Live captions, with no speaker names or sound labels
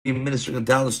Ministering in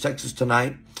Dallas, Texas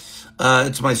tonight.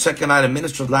 It's my second night. I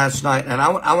ministered last night, and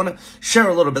I want to share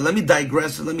a little bit. Let me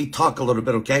digress and let me talk a little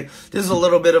bit, okay? This is a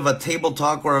little bit of a table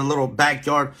talk or a little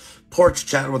backyard porch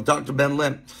chat with Dr. Ben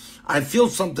Lim. I feel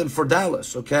something for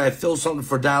Dallas, okay? I feel something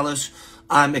for Dallas.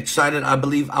 I'm excited. I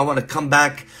believe I want to come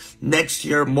back next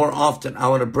year more often. I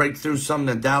want to break through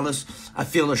something in Dallas. I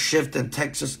feel a shift in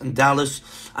Texas and Dallas.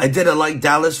 I didn't like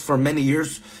Dallas for many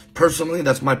years. Personally,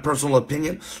 that's my personal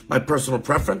opinion, my personal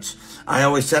preference. I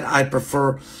always said I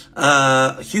prefer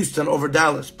Houston over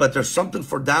Dallas, but there's something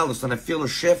for Dallas, and I feel a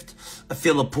shift. I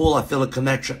feel a pull. I feel a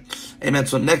connection. Amen.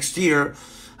 So next year,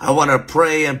 I want to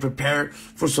pray and prepare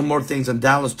for some more things in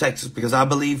Dallas, Texas, because I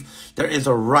believe there is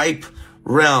a ripe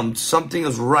realm. Something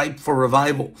is ripe for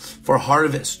revival, for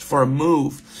harvest, for a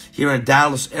move here in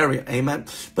Dallas area. Amen.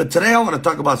 But today I want to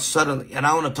talk about suddenly, and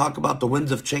I want to talk about the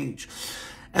winds of change.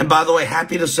 And by the way,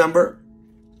 happy December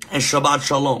and Shabbat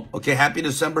Shalom. Okay, happy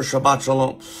December, Shabbat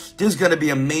Shalom. This is going to be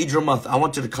a major month. I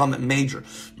want you to comment major.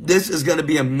 This is going to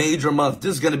be a major month.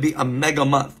 This is going to be a mega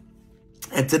month.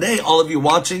 And today, all of you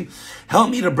watching, help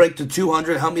me to break the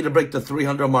 200, help me to break the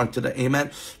 300 mark today.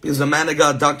 Amen. Because the man of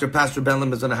God, Dr. Pastor Ben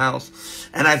Lim, is in the house.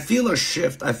 And I feel a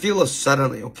shift. I feel a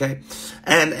suddenly, okay?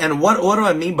 And what do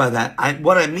I mean by that?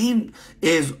 What I mean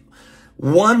is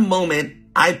one moment,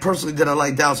 I personally didn't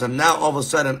like Dallas, and now all of a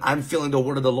sudden, I'm feeling the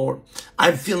word of the Lord.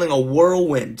 I'm feeling a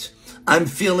whirlwind. I'm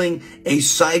feeling a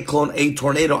cyclone, a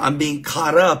tornado. I'm being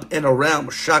caught up in a realm,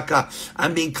 shaka.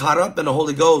 I'm being caught up in the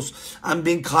Holy Ghost. I'm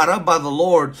being caught up by the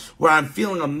Lord, where I'm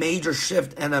feeling a major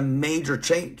shift and a major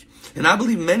change. And I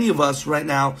believe many of us right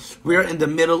now, we are in the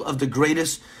middle of the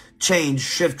greatest change,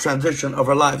 shift, transition of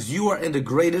our lives. You are in the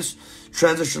greatest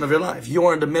transition of your life. You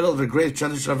are in the middle of the greatest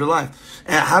transition of your life.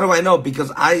 And how do I know?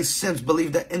 Because I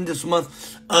believe that in this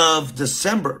month of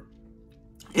December,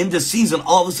 in this season,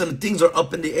 all of a sudden things are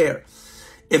up in the air.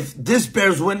 If this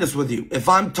bears witness with you, if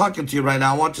I'm talking to you right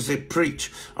now, I want you to say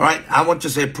preach. All right. I want you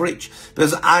to say preach,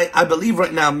 because I believe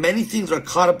right now many things are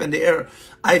caught up in the air.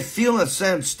 I feel a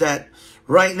sense that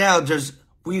right now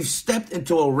we've stepped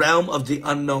into a realm of the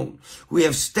unknown. We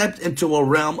have stepped into a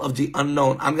realm of the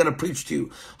unknown. I'm going to preach to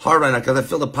you hard right now because I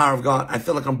feel the power of God. I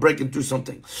feel like I'm breaking through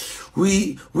something.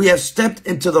 We have stepped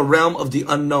into the realm of the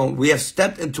unknown. We have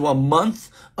stepped into a month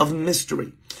of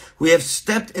mystery. We have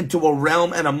stepped into a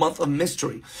realm and a month of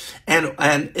mystery. And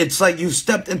it's like you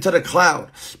stepped into the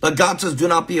cloud. But God says, do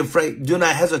not be afraid. Do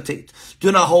not hesitate.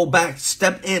 Do not hold back.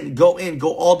 Step in, go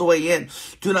all the way in.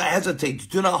 Do not hesitate.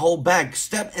 Do not hold back.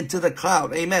 Step into the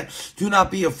cloud. Amen. Do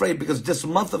not be afraid, because this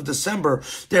month of December,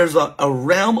 there's a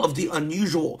realm of the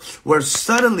unusual where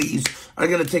suddenlies are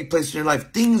going to take place in your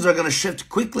life. Things are going to shift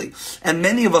quickly. And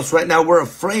many of us right now, we're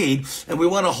afraid, and we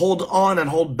want to hold on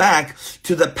and hold back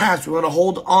to the past. We want to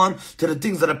hold on to the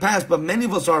things that are past, but many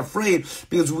of us are afraid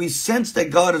because we sense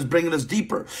that God is bringing us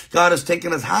deeper. God is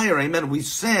taking us higher. Amen. We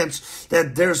sense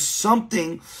that there's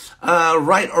something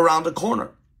right around the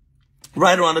corner.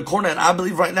 Right around the corner. And I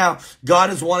believe right now, God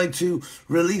is wanting to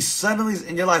release suddenlies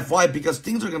in your life. Why? Because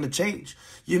things are going to change.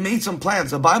 You made some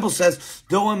plans. The Bible says,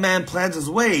 though a man plans his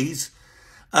ways,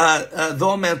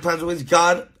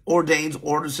 God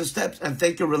orders his steps. And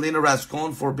thank you, Relina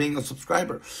Rascon, for being a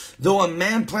subscriber. Though a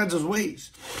man plans his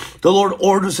ways, the Lord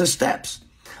orders his steps.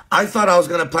 I thought I was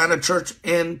going to plant a church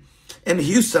in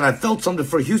Houston. I felt something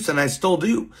for Houston. I still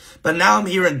do. But now I'm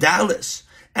here in Dallas,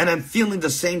 and I'm feeling the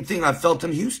same thing I felt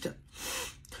in Houston.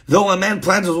 Though a man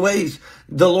plans his ways,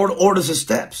 the Lord orders his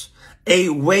steps. A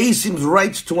way seems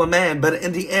right to a man, but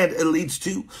in the end, it leads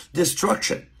to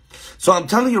destruction. So I'm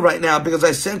telling you right now, because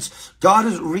I sense God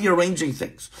is rearranging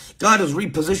things. God is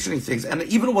repositioning things. And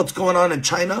even what's going on in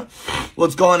China,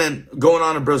 what's going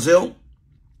on in Brazil,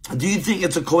 do you think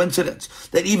it's a coincidence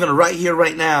that even right here,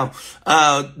 right now,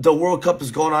 the World Cup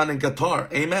is going on in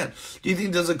Qatar? Amen. Do you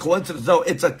think there's a coincidence? No,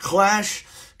 it's a clash,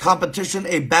 competition,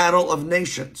 a battle of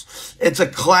nations. It's a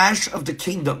clash of the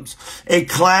kingdoms, a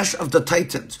clash of the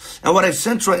titans. And what I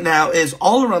sense right now is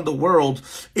all around the world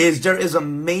there is a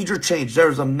major change.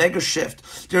 There is a mega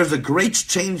shift. There's a great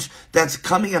change that's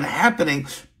coming and happening.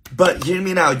 But hear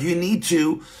me now. You need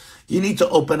to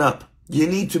open up. You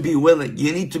need to be willing.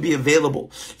 You need to be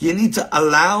available. You need to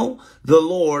allow the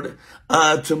Lord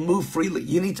to move freely.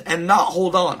 You need to, and not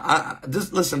hold on.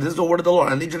 Listen, this is the word of the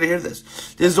Lord. I need you to hear this.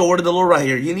 This is the word of the Lord right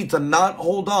here. You need to not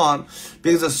hold on,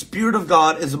 because the Spirit of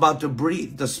God is about to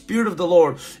breathe. The Spirit of the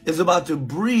Lord is about to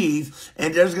breathe,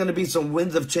 and there's going to be some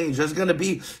winds of change. There's going to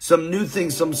be some new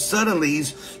things, some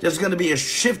suddenlies. There's going to be a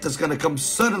shift that's going to come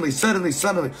suddenly.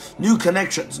 New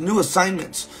connections, new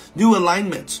assignments, new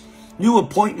alignments. new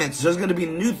appointments. There's going to be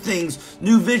new things,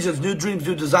 new visions, new dreams,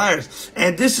 new desires.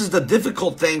 And this is the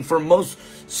difficult thing for most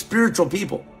spiritual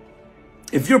people.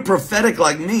 If you're prophetic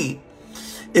like me,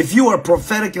 if you are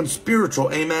prophetic and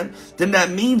spiritual, amen, then that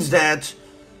means that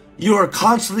you are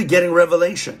constantly getting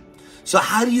revelation. So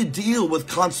how do you deal with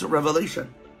constant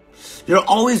revelation? You're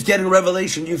always getting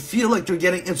revelation. You feel like you're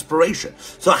getting inspiration.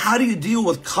 So how do you deal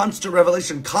with constant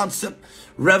revelation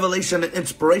and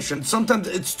inspiration? Sometimes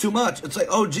it's too much. It's like,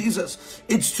 oh, Jesus,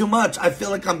 it's too much. I feel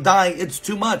like I'm dying. It's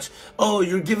too much. Oh,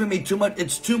 you're giving me too much.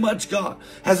 It's too much, God.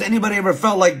 Has anybody ever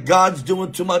felt like God's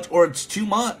doing too much or it's too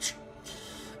much?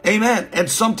 Amen. And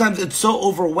sometimes it's so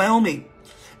overwhelming.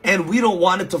 And we don't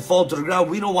want it to fall to the ground.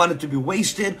 We don't want it to be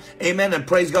wasted. Amen. And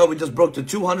praise God, we just broke the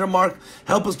 200 mark.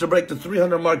 Help us to break the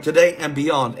 300 mark today and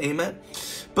beyond. Amen.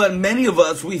 But many of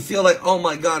us, we feel like, oh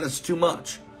my God, it's too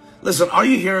much. Listen, are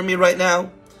you hearing me right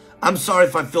now? I'm sorry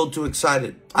if I feel too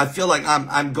excited. I feel like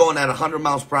I'm going at 100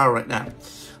 miles per hour right now.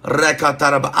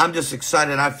 I'm just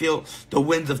excited. I feel the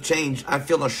winds of change. I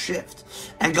feel a shift.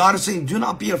 And God is saying, do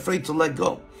not be afraid to let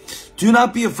go. Do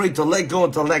not be afraid to let go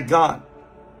and to let God.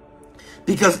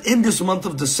 Because in this month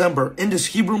of December, in this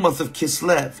Hebrew month of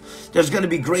Kislev, there's going to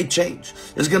be great change.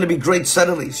 There's going to be great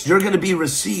suddenlies. You're going to be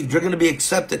received. You're going to be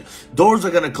accepted. Doors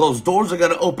are going to close. Doors are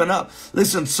going to open up.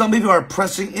 Listen, some of you are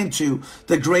pressing into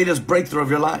the greatest breakthrough of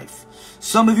your life.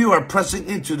 Some of you are pressing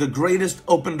into the greatest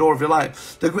open door of your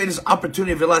life, the greatest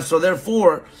opportunity of your life. So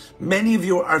therefore, many of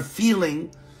you are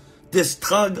feeling this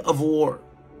tug of war.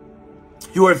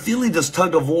 You are feeling this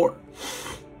tug of war.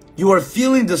 You are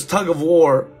feeling this tug of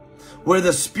war where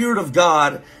the Spirit of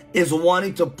God is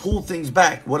wanting to pull things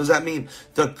back. What does that mean?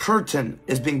 The curtain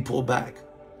is being pulled back.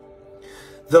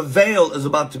 The veil is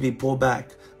about to be pulled back.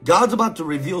 God's about to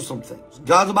reveal some things.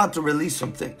 God's about to release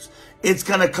some things. It's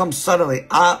going to come suddenly,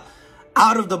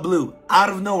 out of the blue, out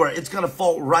of nowhere. It's going to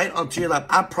fall right onto your lap.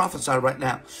 I prophesy right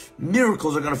now.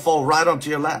 Miracles are going to fall right onto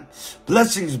your lap.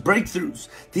 Blessings, breakthroughs,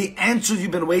 the answers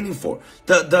you've been waiting for,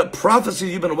 the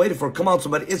prophecies you've been waiting for. Come on,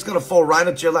 somebody. It's going to fall right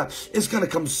onto your lap. It's going to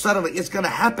come suddenly. It's going to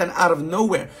happen out of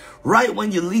nowhere, right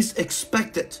when you least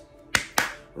expect it.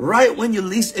 Right when you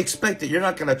least expect it. You're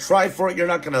not going to try for it. You're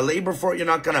not going to labor for it. You're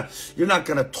not going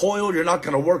to toil. You're not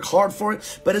going to work hard for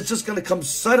it. But it's just going to come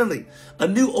suddenly. A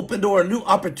new open door, a new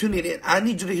opportunity. And I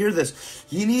need you to hear this.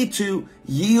 You need to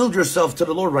yield yourself to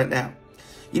the Lord right now.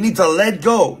 You need to let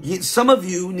go. Some of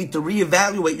you need to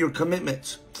reevaluate your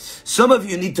commitments. Some of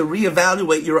you need to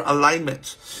reevaluate your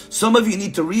alignments. Some of you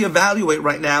need to reevaluate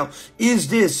right now. Is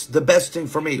this the best thing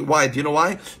for me? Why? Do you know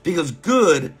why? Because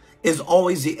good is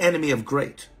always the enemy of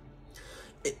great.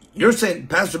 You're saying,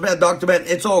 Pastor Ben, Dr. Ben,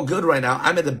 it's all good right now.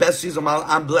 I'm in the best season of my life.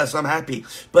 I'm blessed. I'm happy.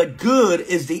 But good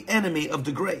is the enemy of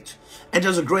the great. And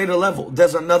there's a greater level.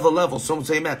 There's another level. Someone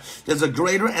say amen. There's a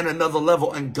greater and another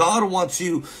level. And God wants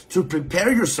you to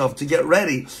prepare yourself to get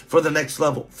ready for the next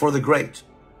level, for the great.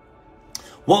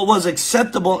 What was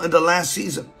acceptable in the last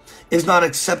season is not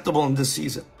acceptable in this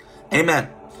season. Amen.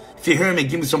 If you hear me,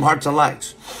 give me some hearts and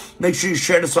likes. Make sure you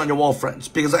share this on your wall, friends,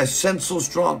 because I sense so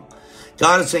strong.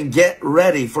 God is saying, get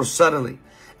ready for suddenly.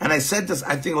 And I said this,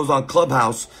 I think it was on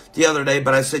Clubhouse the other day,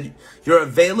 but I said, your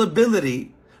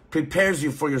availability prepares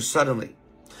you for your suddenly.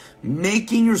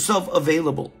 Making yourself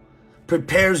available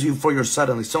prepares you for your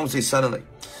suddenly. Someone say suddenly.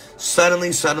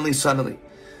 Suddenly, suddenly, suddenly.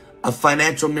 A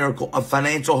financial miracle, a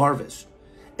financial harvest,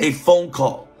 a phone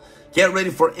call. Get ready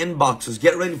for inboxes.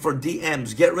 Get ready for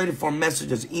DMs. Get ready for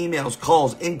messages, emails,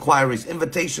 calls, inquiries,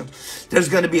 invitations. There's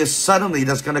going to be a suddenly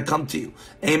that's going to come to you.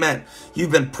 Amen.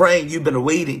 You've been praying. You've been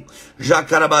waiting.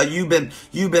 Jacaraba, you've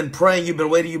been praying. You've been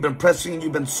waiting. You've been pressing.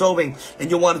 You've been sowing. And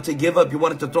you wanted to give up. You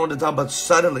wanted to throw in the towel. But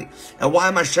suddenly. And why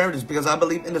am I sharing this? Because I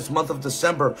believe in this month of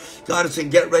December, God is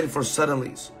saying, get ready for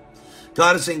suddenlies.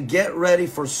 God is saying, get ready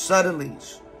for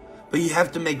suddenlies. But you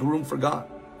have to make room for God.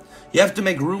 You have to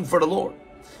make room for the Lord.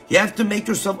 You have to make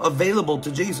yourself available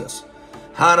to Jesus.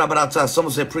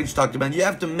 Someone say, preach, Dr. Ben. You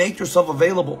have to make yourself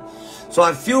available. So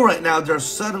I feel right now there are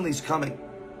suddenlies coming.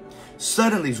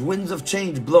 Suddenlies, winds of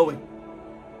change blowing.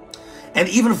 And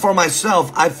even for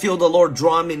myself, I feel the Lord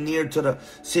drawing me near to the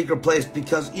secret place.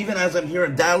 Because even as I'm here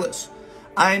in Dallas,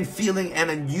 I'm feeling an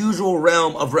unusual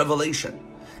realm of revelation.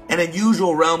 An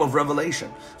unusual realm of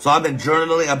revelation. So I've been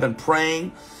journaling. I've been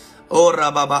praying. Oh,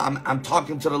 Rababa, I'm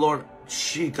talking to the Lord.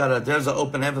 Shikara, there's the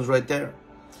open heavens right there.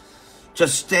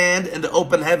 Just stand in the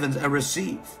open heavens and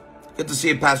receive. Good to see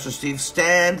you, Pastor Steve.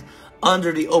 Stand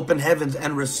under the open heavens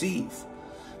and receive.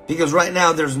 Because right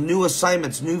now there's new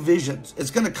assignments, new visions.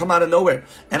 It's going to come out of nowhere.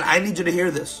 And I need you to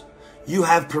hear this. You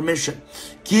have permission.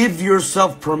 Give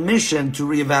yourself permission to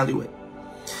reevaluate.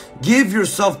 Give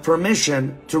yourself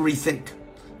permission to rethink,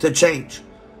 to change.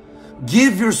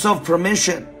 Give yourself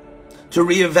permission to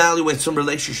reevaluate some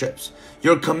relationships,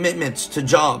 your commitments to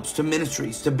jobs, to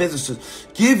ministries, to businesses.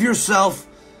 Give yourself,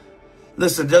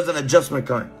 listen, there's an adjustment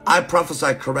coming. I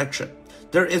prophesy correction.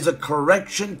 There is a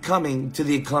correction coming to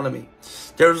the economy.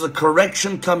 There is a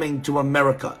correction coming to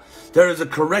America. There is a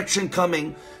correction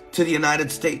coming to the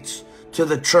United States, to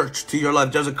the church, to your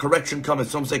life. There's a correction coming.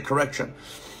 Some say correction.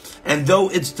 And though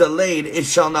it's delayed, it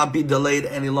shall not be delayed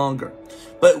any longer.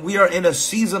 But we are in a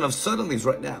season of suddenlies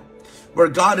right now, where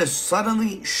God is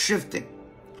suddenly shifting.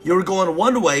 You were going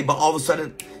one way, but all of a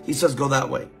sudden, he says, go that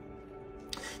way.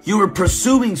 You were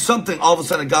pursuing something, all of a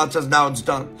sudden, God says, now it's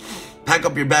done. Pack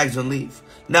up your bags and leave.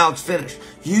 Now it's finished.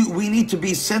 We need to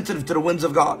be sensitive to the winds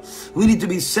of God. We need to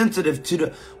be sensitive to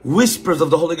the whispers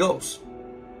of the Holy Ghost.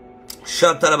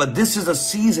 But this is a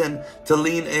season to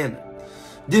lean in.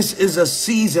 This is a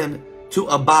season to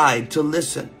abide, to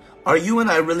listen. Are you and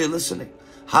I really listening?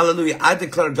 Hallelujah. I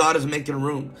declare God is making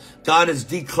room. God is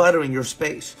decluttering your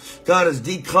space. God is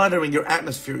decluttering your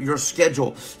atmosphere, your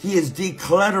schedule. He is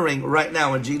decluttering right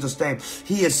now in Jesus' name.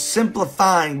 He is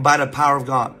simplifying by the power of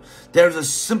God. There's a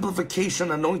simplification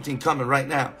anointing coming right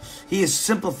now. He is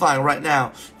simplifying right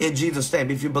now in Jesus' name.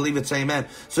 If you believe it, say amen.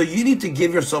 So you need to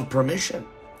give yourself permission.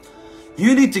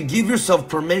 You need to give yourself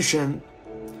permission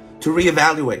to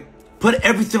reevaluate. Put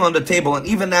everything on the table. And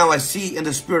even now I see in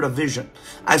the spirit of vision.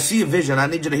 I see a vision. I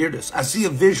need you to hear this. I see a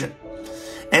vision.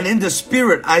 And in the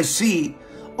spirit, I see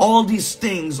all these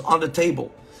things on the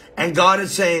table. And God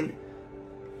is saying,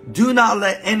 do not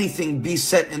let anything be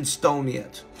set in stone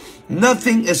yet.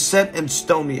 Nothing is set in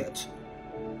stone yet.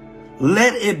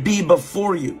 Let it be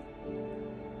before you.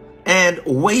 And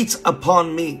wait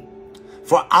upon me.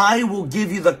 For I will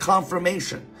give you the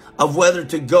confirmation of whether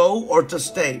to go or to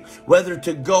stay, whether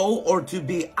to go or to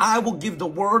be. I will give the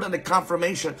word and the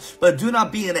confirmation, but do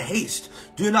not be in a haste.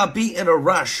 Do not be in a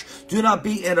rush. Do not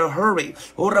be in a hurry.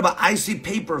 I see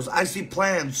papers. I see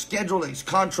plans, schedulings,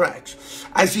 contracts.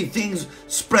 I see things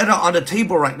spread out on the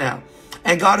table right now.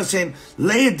 And God is saying,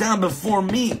 lay it down before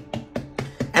me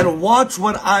and watch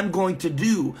what I'm going to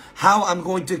do, how I'm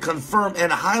going to confirm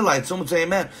and highlight. Someone say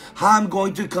amen. How I'm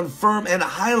going to confirm and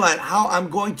highlight, how I'm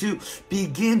going to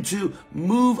begin to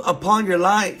move upon your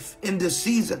life in this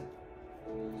season.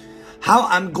 How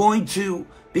I'm going to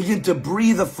begin to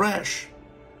breathe afresh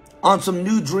on some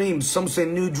new dreams. Some say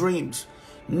new dreams,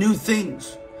 new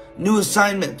things, new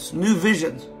assignments, new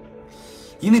visions.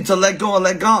 You need to let go and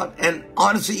let God. And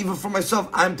honestly, even for myself,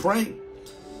 I'm praying.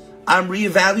 I'm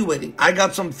reevaluating. I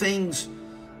got some things.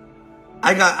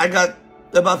 I got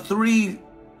about 3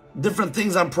 different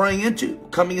things I'm praying into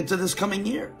coming into this coming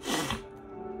year.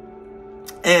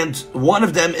 And one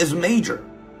of them is major.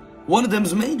 One of them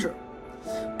is major.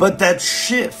 But that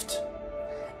shift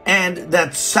and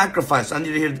that sacrifice, I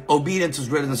need to hear obedience is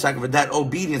greater than sacrifice. That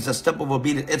obedience, that step of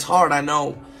obedience, it's hard, I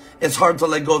know. It's hard to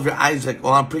let go of your Isaac.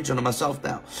 Well, I'm preaching to myself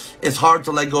now. It's hard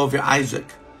to let go of your Isaac,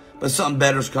 but something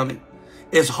better is coming.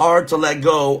 It's hard to let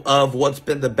go of what's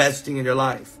been the best thing in your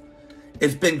life.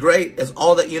 It's been great. It's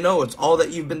all that you know. It's all that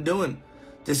you've been doing.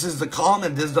 This is the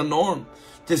common. This is the norm.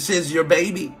 This is your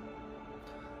baby.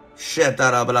 But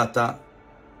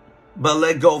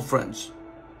let go, friends.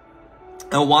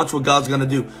 And watch what God's going to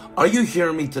do. Are you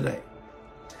hearing me today?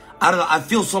 I don't know. I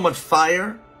feel so much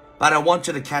fire, but I want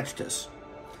you to catch this.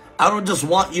 I don't just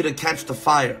want you to catch the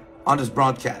fire on this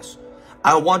broadcast.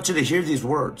 I want you to hear these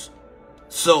words.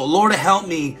 So, Lord, help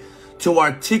me to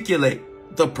articulate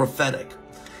the prophetic.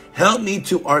 Help me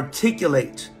to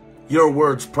articulate your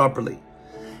words properly.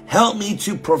 Help me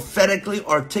to prophetically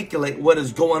articulate what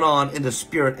is going on in the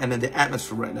spirit and in the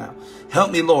atmosphere right now.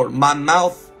 Help me, Lord. My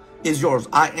mouth is yours.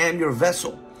 I am your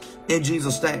vessel in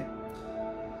Jesus' name.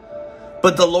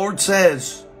 But the Lord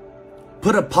says,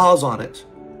 put a pause on it.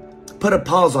 Put a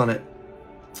pause on it.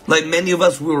 Like many of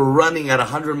us, we were running at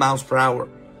 100 miles per hour.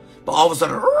 But all of a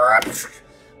sudden,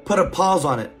 put a pause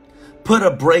on it. Put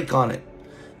a break on it.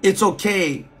 It's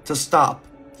okay to stop.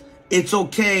 It's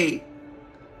okay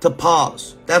to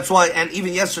pause. That's why, and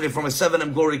even yesterday for my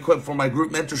 7M Glory Equip for my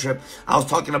group mentorship, I was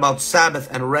talking about Sabbath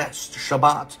and rest,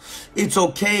 Shabbat. It's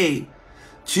okay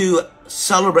to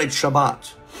celebrate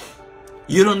Shabbat.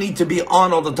 You don't need to be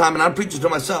on all the time. And I'm preaching to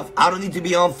myself. I don't need to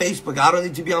be on Facebook. I don't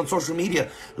need to be on social media.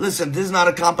 Listen, this is not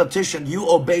a competition. You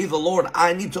obey the Lord.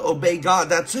 I need to obey God.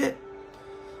 That's it.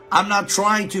 I'm not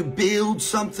trying to build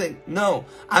something. No,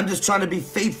 I'm just trying to be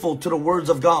faithful to the words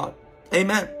of God.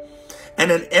 Amen. And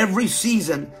in every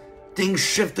season, things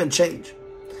shift and change.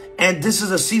 And this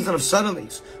is a season of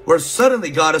suddenlies, where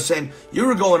suddenly God is saying,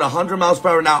 you're going 100 miles per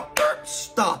hour now.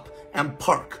 Stop and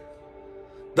park.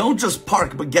 Don't just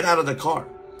park, but get out of the car.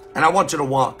 And I want you to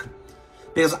walk.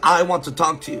 because I want to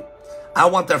talk to you. I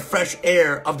want the fresh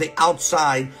air of the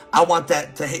outside. I want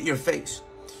that to hit your face.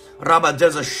 Rabba,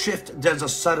 there's a shift. There's a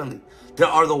suddenly. There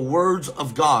are the words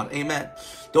of God. Amen.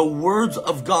 The words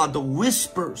of God, the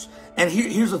whispers. And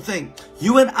here's the thing.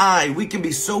 You and I, we can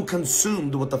be so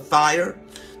consumed with the fire,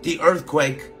 the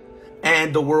earthquake,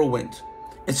 and the whirlwind.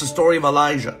 It's the story of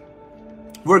Elijah.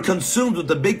 We're consumed with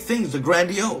the big things, the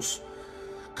grandiose.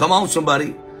 Come on,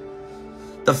 somebody.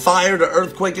 The fire, the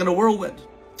earthquake, and the whirlwind.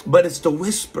 But it's the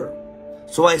whisper.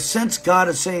 So I sense God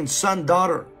is saying, son,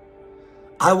 daughter,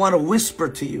 I want to whisper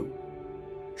to you.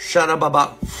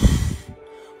 Sharababa.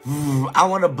 I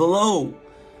want to blow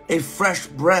a fresh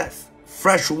breath,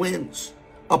 fresh winds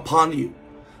upon you.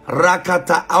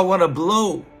 Rakata, I want to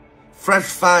blow fresh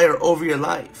fire over your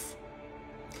life.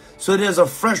 So there's a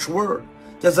fresh word.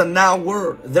 There's a now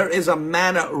word. There is a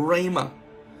manna rhema.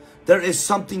 There is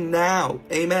something now.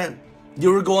 Amen.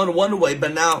 You were going one way,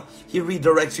 but now he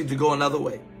redirects you to go another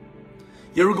way.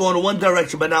 You were going one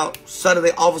direction, but now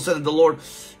suddenly, all of a sudden, the Lord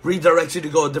redirects you to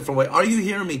go a different way. Are you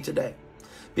hearing me today?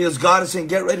 Because God is saying,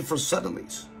 get ready for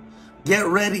suddenlies. Get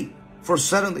ready for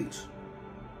suddenlies.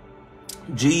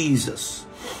 Jesus.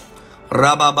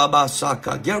 Rabababa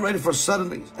Saka. Get ready for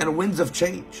suddenlies and winds of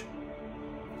change.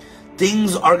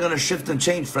 Things are going to shift and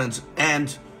change, friends.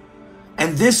 And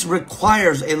this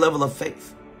requires a level of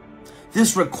faith.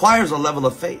 This requires a level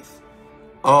of faith.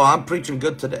 Oh, I'm preaching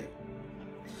good today.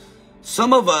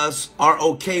 Some of us are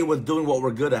okay with doing what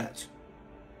we're good at.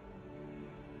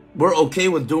 We're okay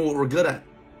with doing what we're good at.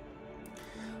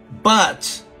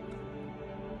 But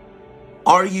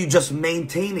are you just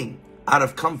maintaining out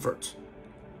of comfort?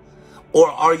 Or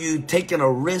are you taking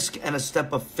a risk and a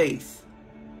step of faith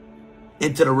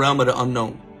into the realm of the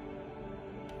unknown?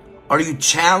 Are you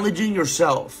challenging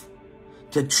yourself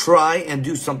to try and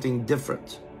do something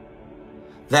different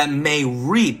that may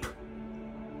reap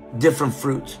different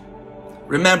fruit?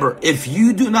 Remember, if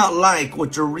you do not like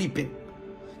what you're reaping,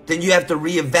 then you have to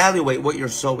reevaluate what you're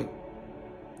sowing.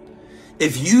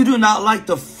 If you do not like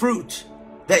the fruit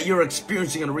that you're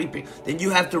experiencing and reaping, then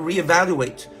you have to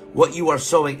reevaluate what you are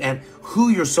sowing and who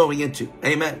you're sowing into.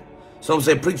 Amen. Some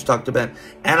say, preach, Dr. Ben.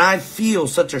 And I feel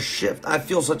such a shift. I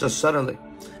feel such a suddenly.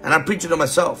 And I'm preaching to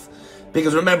myself.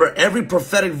 Because remember, every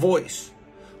prophetic voice,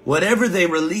 whatever they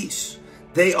release,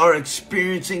 they are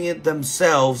experiencing it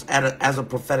themselves as a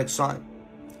prophetic sign.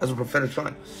 As a prophetic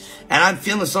sign. And I'm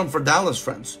feeling something for Dallas,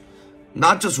 friends.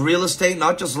 Not just real estate,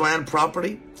 not just land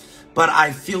property, but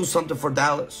I feel something for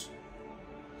Dallas.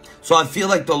 So I feel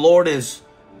like the Lord is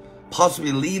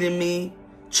possibly leading me,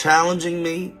 challenging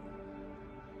me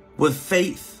with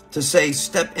faith to say,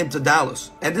 step into Dallas.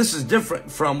 And this is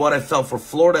different from what I felt for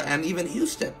Florida and even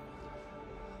Houston.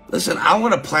 Listen, I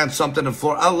want to plant something in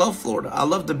Florida. I love Florida. I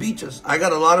love the beaches. I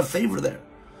got a lot of favor there.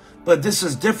 But this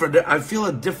is different. I feel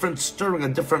a different stirring, a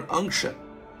different unction.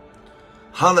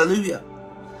 Hallelujah.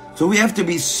 So we have to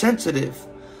be sensitive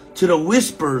to the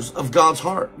whispers of God's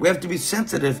heart. We have to be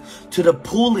sensitive to the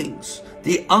pullings,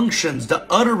 the unctions, the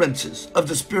utterances of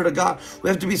the Spirit of God. We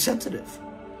have to be sensitive.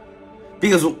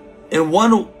 Because in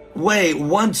one way,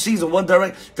 one season, one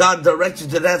direct, God directs you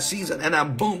to that season. And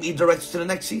then boom, he directs you to the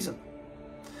next season.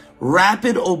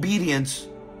 Rapid obedience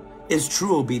is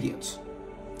true obedience.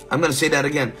 I'm going to say that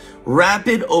again.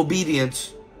 Rapid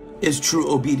obedience is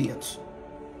true obedience.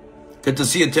 Good to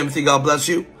see you, Timothy. God bless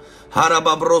you.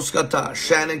 Harababroskata.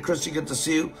 Shannon, Christy, good to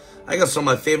see you. I got some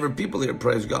of my favorite people here.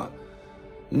 Praise God.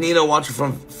 Nina, watching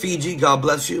from Fiji. God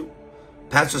bless you.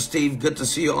 Pastor Steve, good to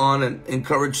see you on and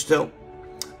encouraged still.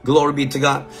 Glory be to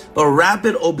God. But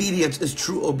rapid obedience is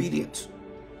true obedience.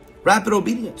 Rapid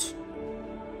obedience.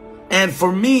 And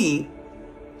for me,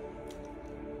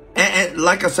 and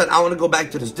like I said, I want to go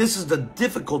back to this. This is the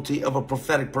difficulty of a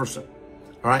prophetic person.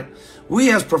 All right.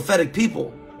 We as prophetic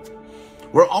people,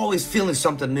 we're always feeling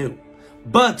something new.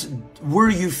 But were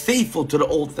you faithful to the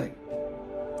old thing?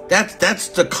 That's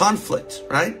the conflict,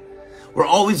 right? We're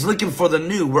always looking for the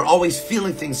new. We're always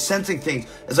feeling things, sensing things.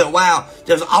 It's like, wow,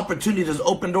 there's opportunity, there's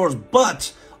open doors.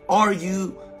 But are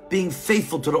you being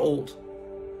faithful to the old?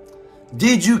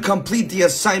 Did you complete the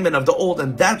assignment of the old?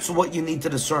 And that's what you need to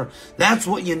discern. That's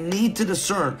what you need to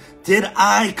discern. Did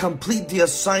I complete the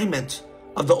assignment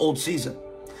of the old season?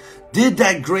 Did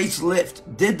that grace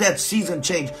lift? Did that season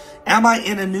change? Am I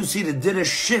in a new season? Did it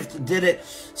shift? Did it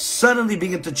suddenly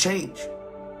begin to change?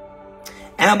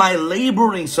 Am I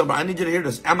laboring somewhere? I need you to hear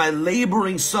this. Am I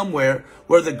laboring somewhere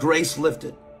where the grace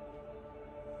lifted?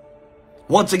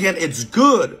 Once again, it's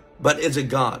good, but is it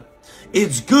God?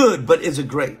 It's good, but is it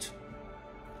great?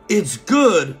 It's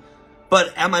good,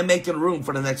 but am I making room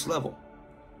for the next level?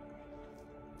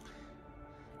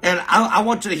 And I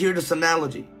want you to hear this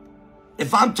analogy.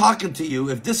 If I'm talking to you,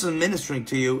 if this is ministering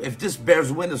to you, if this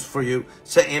bears witness for you,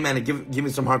 say amen and give me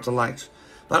some hearts and likes.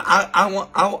 But I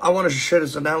want to share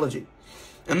this analogy.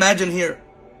 Imagine here.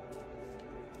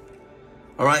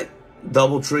 All right?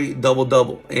 Double tree, double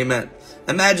double. Amen.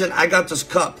 Imagine I got this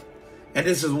cup and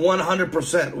this is 100%,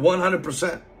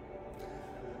 100%.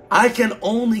 I can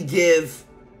only give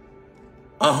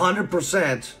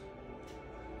 100%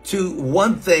 to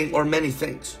one thing or many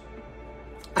things.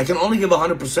 I can only give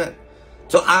 100%.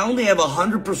 So I only have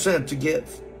 100% to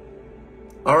give.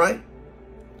 All right?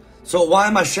 So why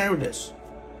am I sharing this?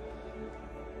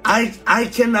 I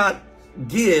cannot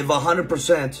give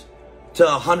 100% to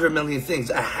 100 million things.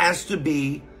 It has to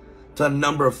be to a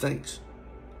number of things.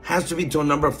 Has to be to a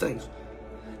number of things.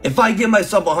 If I give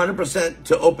myself 100%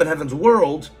 to Open Heaven's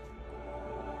World,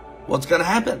 what's going to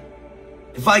happen?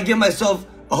 If I give myself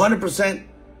 100%,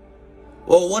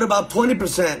 well, what about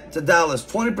 20% to Dallas,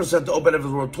 20% to Open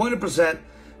Heaven's World, 20%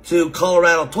 to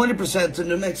Colorado, 20% to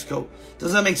New Mexico?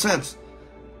 Does that make sense?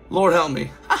 Lord help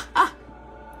me.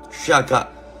 Shaka.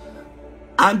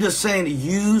 I'm just saying,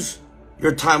 use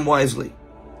your time wisely.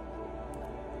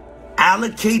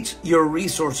 Allocate your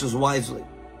resources wisely.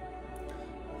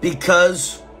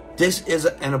 Because this is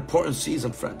an important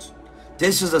season, friends.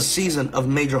 This is a season of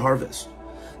major harvest.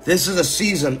 This is a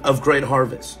season of great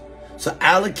harvest. So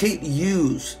allocate,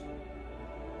 use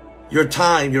your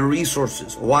time, your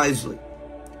resources wisely.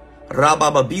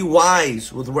 Rababa, be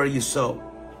wise with where you sow.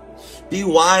 Be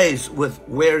wise with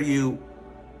where you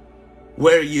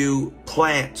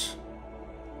plant,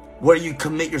 where you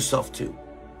commit yourself to.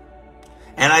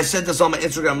 And I said this on my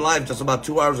Instagram Live just about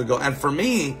 2 hours ago. And for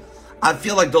me, I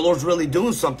feel like the Lord's really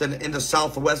doing something in the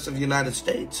southwest of the United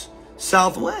States.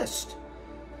 Southwest.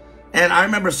 And I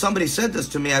remember somebody said this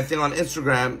to me, I think on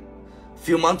Instagram a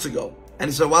few months ago. And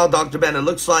he said, wow, Dr. Ben, it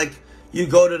looks like you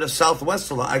go to the southwest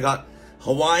a lot. I got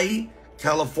Hawaii,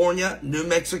 California, New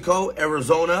Mexico,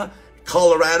 Arizona,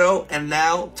 Colorado, and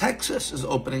now Texas is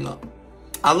opening up.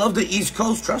 I love the East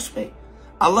Coast, trust me.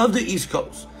 I love the East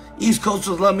Coast. East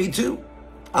Coasters love me too.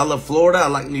 I love Florida, I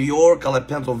like New York, I like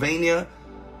Pennsylvania,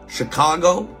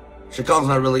 Chicago. Chicago's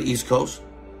not really East Coast.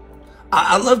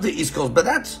 I love the East Coast, but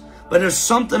there's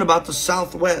something about the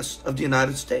southwest of the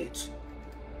United States.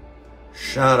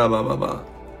 Sharabababa.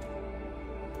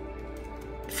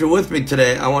 If you're with me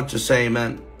today, I want you to say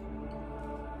amen.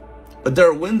 But there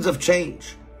are winds of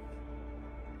change.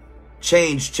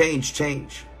 Change, change,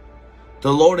 change.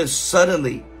 The Lord is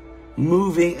suddenly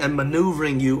moving and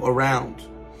maneuvering you around.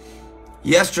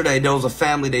 Yesterday, there was a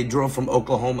family, they drove from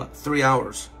Oklahoma 3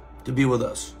 hours to be with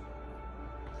us.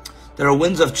 There are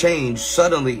winds of change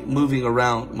suddenly moving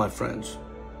around, my friends.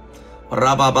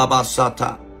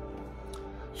 Rabababasata.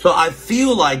 So I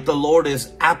feel like the Lord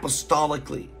is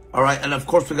apostolically, all right? And of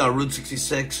course, we got Route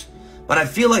 66. But I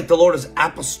feel like the Lord is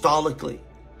apostolically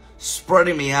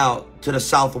spreading me out to the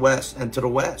southwest and to the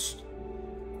west.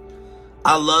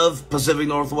 I love Pacific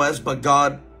Northwest, but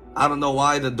God, I don't know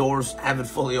why the doors haven't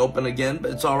fully opened again,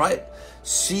 but it's all right.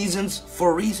 Seasons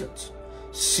for reasons.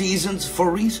 Seasons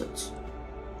for reasons.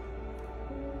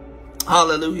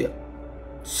 Hallelujah.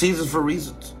 Seasons for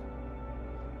reasons.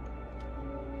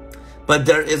 But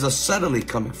there is a suddenly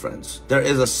coming, friends. There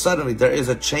is a suddenly, there is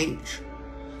a change.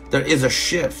 There is a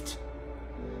shift.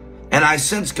 And I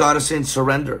sense God is saying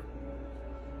surrender.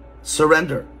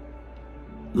 Surrender.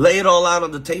 Lay it all out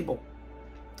on the table.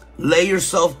 Lay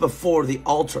yourself before the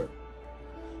altar.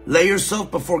 Lay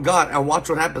yourself before God and watch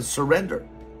what happens. Surrender.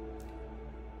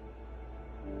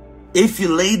 If you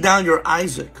lay down your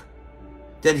Isaac,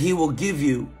 then he will give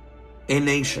you a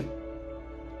nation.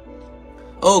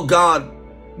 Oh God,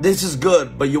 this is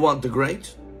good, but you want the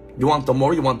great? You want the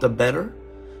more? You want the better?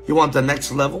 You want the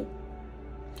next level?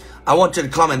 I want you to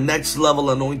come in next level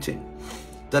anointing.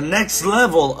 The next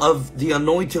level of the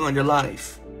anointing on your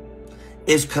life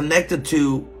is connected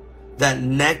to that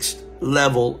next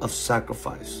level of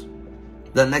sacrifice.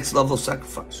 The next level of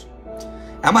sacrifice.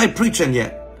 Am I preaching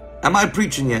yet? Am I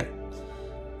preaching yet?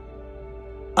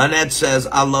 Annette says,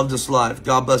 I love this live.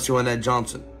 God bless you, Annette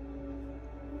Johnson.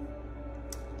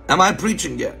 Am I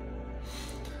preaching yet?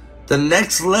 The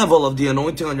next level of the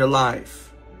anointing on your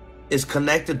life is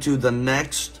connected to the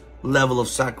next level of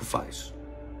sacrifice.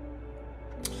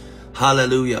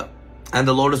 Hallelujah. And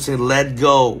the Lord is saying, let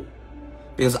go,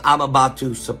 because I'm about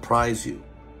to surprise you.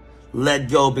 Let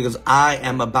go, because I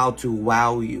am about to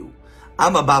wow you.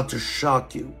 I'm about to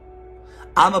shock you.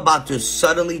 I'm about to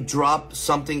suddenly drop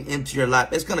something into your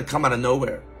lap. It's going to come out of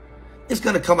nowhere. It's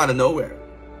going to come out of nowhere.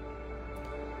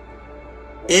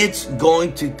 It's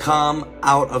going to come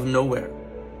out of nowhere.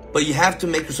 But you have to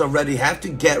make yourself ready. You have to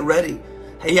get ready.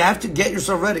 Hey, you have to get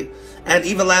yourself ready. And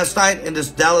even last night in this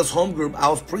Dallas home group, I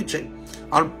was preaching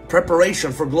on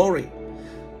preparation for glory.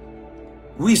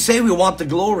 We say we want the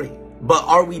glory, but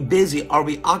are we busy? Are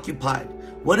we occupied?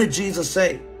 What did Jesus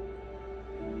say?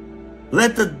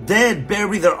 Let the dead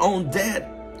bury their own dead.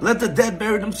 Let the dead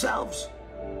bury themselves.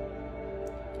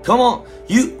 Come on.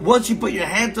 Once you put your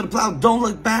hand to the plow, don't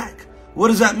look back. What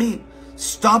does that mean?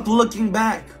 Stop looking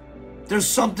back. There's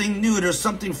something new. There's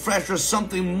something fresh. There's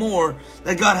something more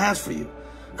that God has for you.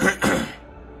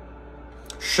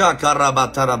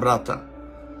 Shakarabatarabrata.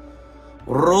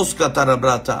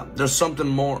 Roskatarabrata. There's something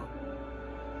more.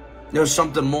 There's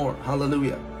something more.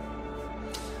 Hallelujah.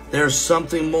 There's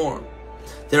something more.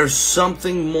 There's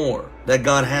something more that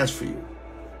God has for you.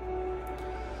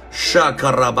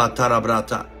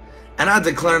 Shakarabatarabrata. And I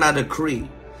declare and I decree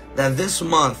that this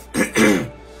month,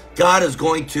 God is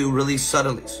going to release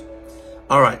suddenlies.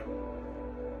 All right.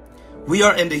 We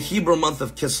are in the Hebrew month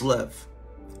of Kislev.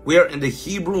 We are in the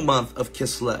Hebrew month of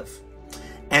Kislev.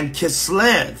 And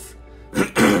Kislev,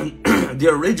 the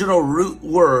original root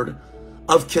word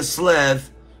of Kislev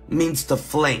means to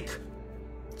flank.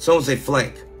 Someone say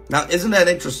flank. Now, isn't that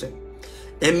interesting?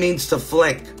 It means to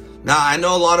flank. Now, I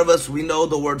know a lot of us, we know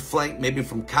the word flank, maybe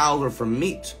from cows or from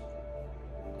meat.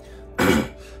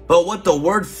 But what the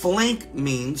word flank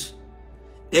means,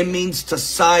 it means to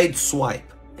side swipe.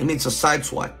 It means to side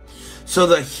swipe. So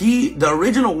the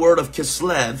original word of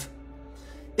Kislev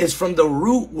is from the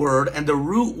root word, and the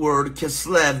root word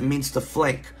Kislev means to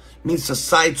flank, means to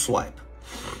side swipe.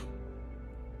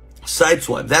 Side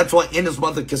swipe. That's why in this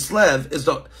month of Kislev is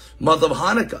the month of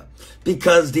Hanukkah,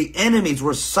 because the enemies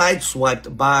were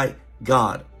sideswiped by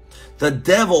God. The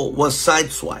devil was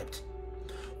sideswiped.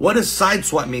 What does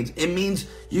sideswipe mean? It means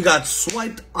you got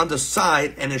swiped on the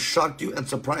side and it shocked you and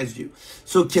surprised you.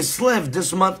 So Kislev,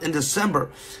 this month in December,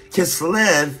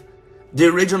 Kislev, the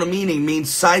original meaning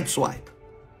means sideswipe.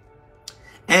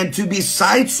 And to be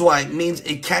sideswiped means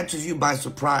it catches you by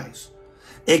surprise.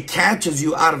 It catches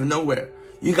you out of nowhere.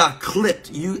 You got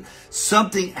clipped.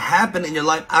 Something happened in your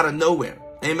life out of nowhere.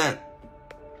 Amen.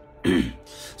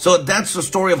 So that's the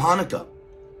story of Hanukkah.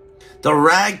 The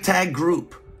ragtag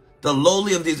group, the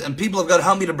lowly of these, and people of God,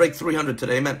 help me to break 300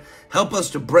 today. Amen. Help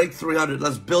us to break 300.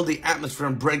 Let's build the atmosphere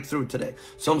and breakthrough today.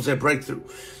 Someone say breakthrough.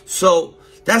 So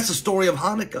that's the story of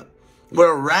Hanukkah.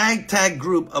 We're a ragtag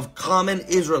group of common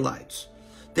Israelites.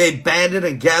 They banded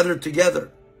and gathered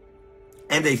together,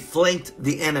 and they flanked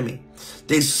the enemy.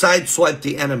 They sideswiped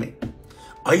the enemy.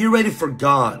 Are you ready for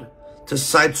God to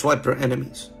sideswipe your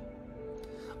enemies?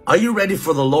 Are you ready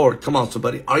for the Lord? Come on,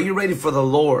 somebody. Are you ready for the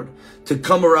Lord to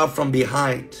come around from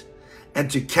behind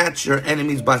and to catch your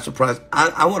enemies by surprise?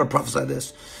 I want to prophesy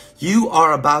this. You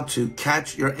are about to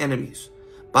catch your enemies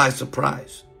by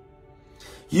surprise.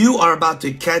 You are about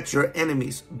to catch your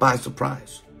enemies by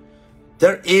surprise.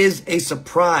 There is a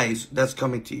surprise that's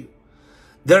coming to you.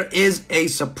 There is a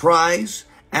surprise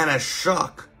and a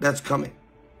shock that's coming.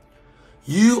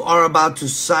 You are about to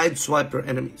sideswipe your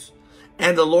enemies.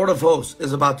 And the Lord of hosts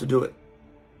is about to do it.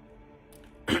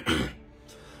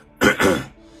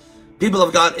 People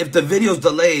of God, if the video is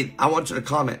delayed, I want you to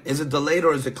comment. Is it delayed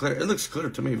or is it clear? It looks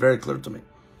clear to me, very clear to me.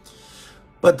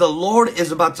 But the Lord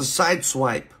is about to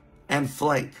sideswipe and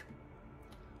flank,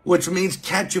 which means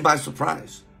catch you by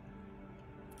surprise.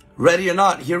 Ready or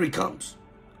not, here he comes.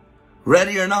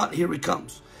 Ready or not, here he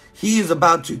comes. He is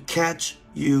about to catch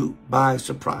you by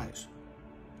surprise.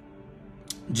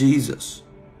 Jesus.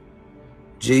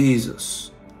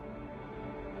 Jesus.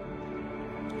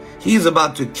 He is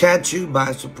about to catch you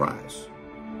by surprise.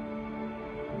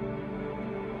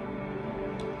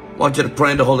 I want you to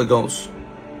pray in the Holy Ghost.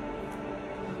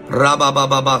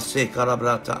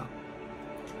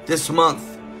 This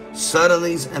month,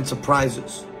 suddenlies and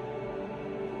surprises.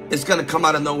 It's going to come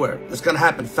out of nowhere. It's going to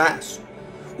happen fast,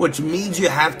 which means you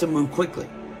have to move quickly.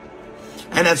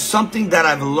 And that's something that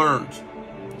I've learned.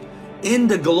 In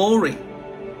the glory,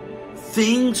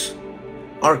 things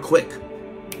are quick.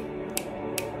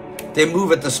 They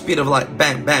move at the speed of light.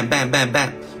 Bam, bam, bam, bam,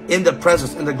 bam. In the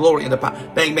presence, in the glory, in the power.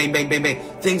 Bang, bang, bang, bang, bang.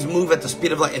 Things move at the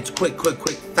speed of light. It's quick, quick,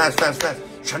 quick. Fast, fast, fast.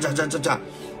 Cha, cha, cha, cha, cha.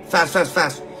 Fast, fast,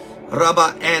 fast.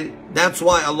 Rabba. And that's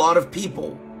why a lot of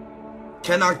people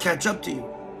cannot catch up to you.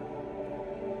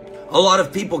 A lot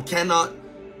of people cannot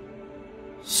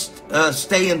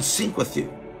stay in sync with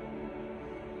you.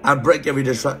 I break every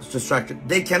distraction.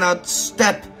 They cannot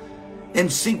step in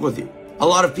sync with you. A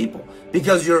lot of people.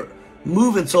 Because you're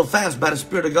moving so fast by the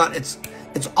Spirit of God. It's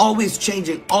always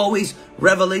changing. Always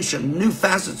revelation. New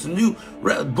facets. New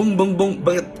boom, boom, boom.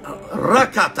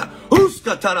 Rakata.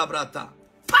 Uskatarabrata.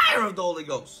 Fire! fire of the Holy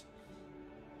Ghost.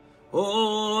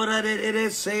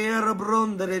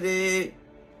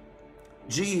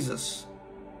 Jesus.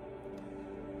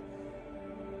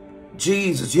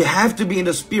 Jesus. You have to be in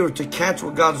the spirit to catch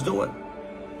what God's doing.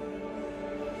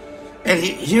 And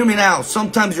hear me now.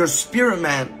 Sometimes your spirit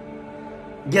man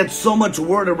gets so much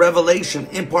word of revelation,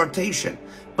 impartation,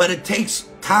 but it takes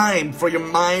time for your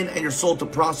mind and your soul to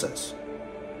process.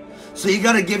 So you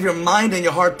got to give your mind and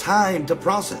your heart time to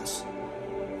process.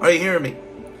 Are you hearing me?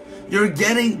 You're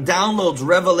getting downloads,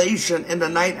 revelation in the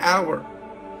night hour.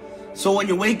 So when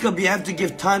you wake up, you have to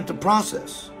give time to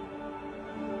process.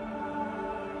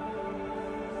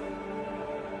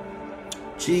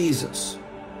 Jesus.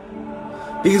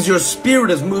 Because your spirit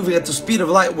is moving at the speed of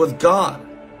light with God,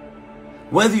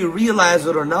 whether you realize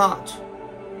it or not.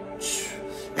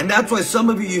 And that's why some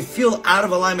of you feel out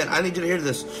of alignment. I need you to hear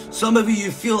this. Some of you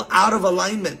feel out of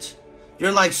alignment.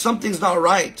 You're like, something's not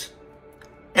right.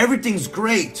 Everything's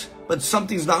great, but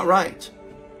something's not right.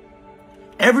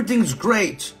 Everything's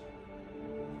great,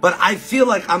 but I feel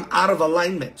like I'm out of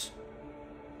alignment.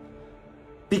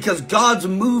 Because God's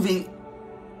moving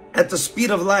at the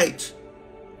speed of light.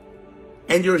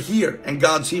 And you're here, and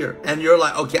God's here. And you're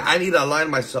like, okay, I need to align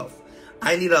myself.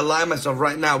 I need to align myself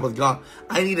right now with God.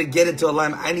 I need to get into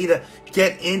alignment. I need to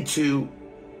get into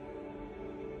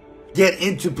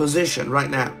position right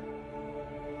now.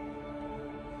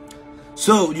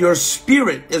 So your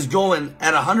spirit is going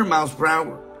at 100 miles per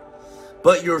hour,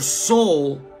 but your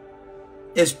soul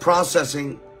is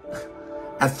processing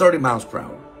at 30 miles per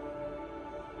hour.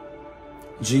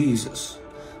 Jesus.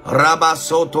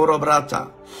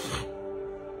 Rabasotorobrata.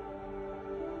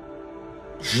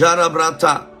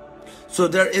 Jarabrata. So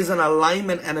there is an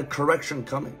alignment and a correction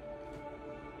coming.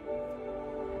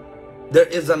 There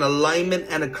is an alignment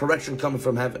and a correction coming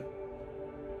from heaven.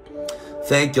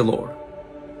 Thank you, Lord.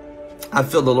 I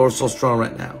feel the Lord so strong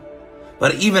right now.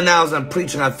 But even now as I'm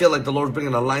preaching, I feel like the Lord's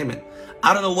bringing alignment.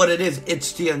 I don't know what it is.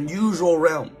 It's the unusual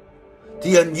realm.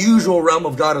 The unusual realm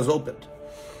of God is opened.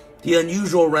 The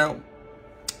unusual realm.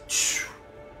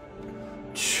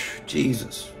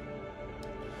 Jesus.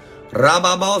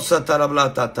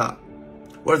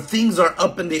 Where things are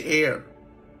up in the air.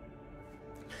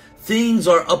 Things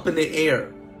are up in the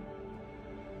air.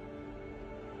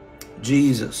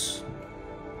 Jesus.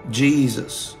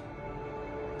 Jesus.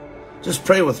 Just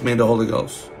pray with me in the Holy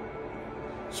Ghost.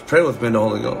 Just pray with me in the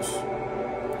Holy Ghost.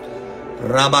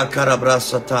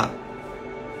 Rabakarabrasata.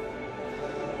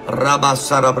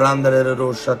 Rabasarabrandere.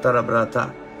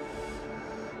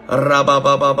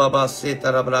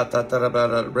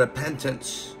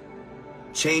 Repentance,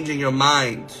 changing your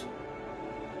mind,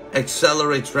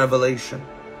 accelerates revelation.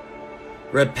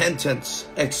 Repentance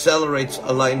accelerates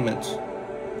alignment.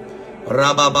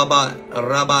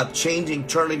 Changing,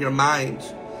 turning your mind,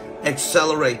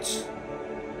 accelerates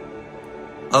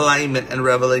alignment and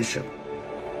revelation.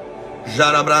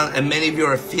 And many of you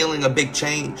are feeling a big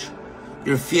change.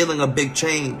 You're feeling a big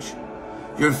change.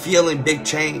 You're feeling big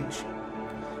change.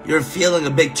 You're feeling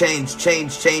a big change.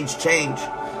 Change.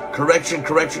 Correction.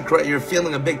 You're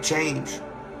feeling a big change.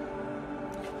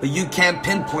 But you can't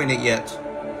pinpoint it yet.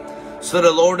 So the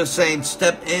Lord is saying,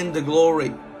 step into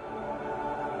glory.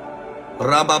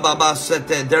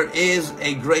 There is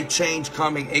a great change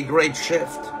coming, a great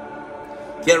shift.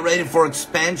 Get ready for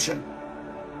expansion.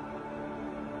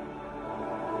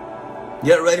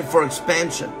 Get ready for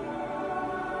expansion.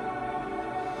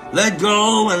 Let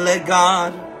go and let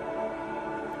God.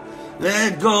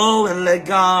 Let go and let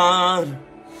God.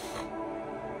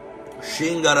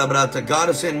 God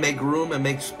is saying, make room and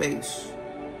make space.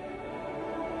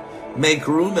 Make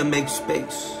room and make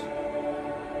space.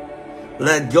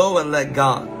 Let go and let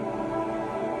God.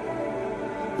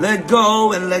 Let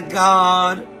go and let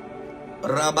God.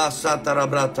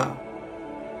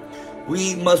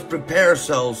 We must prepare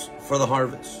ourselves for the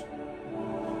harvest.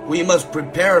 We must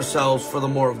prepare ourselves for the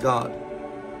more of God.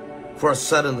 For a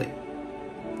suddenly.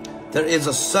 There is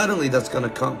a suddenly that's going to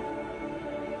come.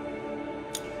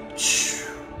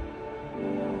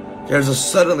 There's a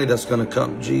suddenly that's going to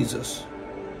come. Jesus.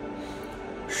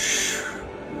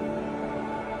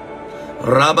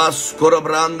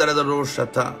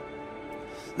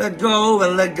 Let go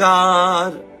and let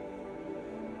God.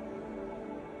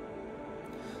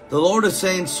 The Lord is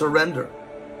saying surrender.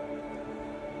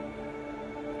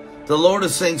 The Lord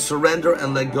is saying surrender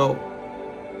and let go.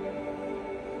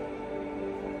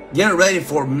 Get ready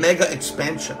for mega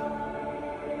expansion.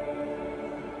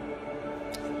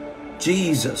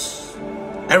 Jesus.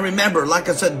 And remember, like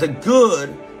I said, the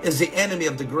good is the enemy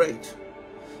of the great.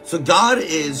 So God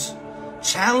is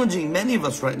challenging many of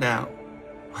us right now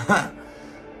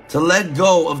To let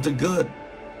go of the good.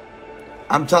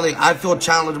 I'm telling you, I feel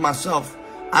challenged myself.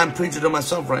 I'm preaching to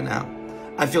myself right now.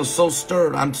 I feel so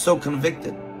stirred. I'm so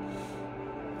convicted.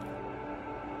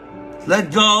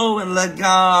 Let go and let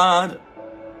God.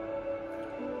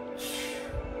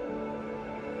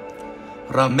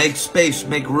 Make space,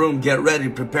 make room, get ready,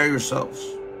 prepare yourselves.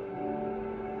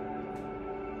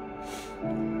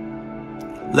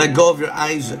 Let go of your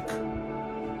Isaac.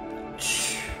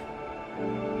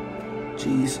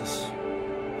 Jesus.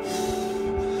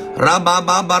 The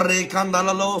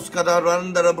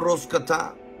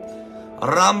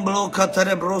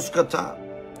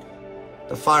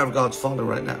fire of God's falling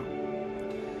right now.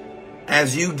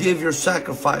 As you give your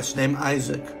sacrifice named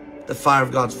Isaac, the fire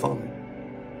of God's falling.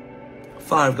 The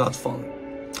fire of God's falling.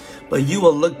 But you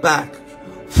will look back.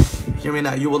 Hear me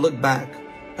now. You will look back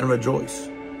and rejoice.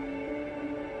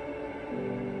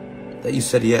 That you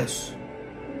said yes.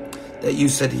 That you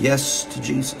said yes to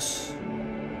Jesus.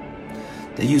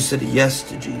 That you said yes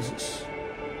to Jesus.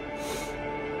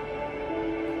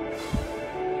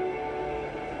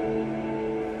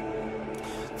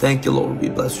 Thank you, Lord. We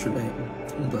bless your name.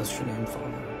 We bless your name,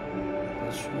 Father.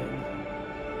 Bless your name.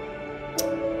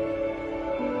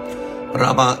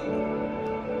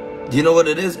 Rabba, do you know what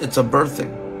it is? It's a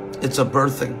birthing. It's a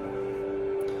birthing.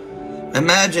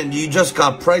 Imagine you just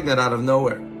got pregnant out of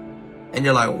nowhere. And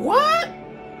you're like, what?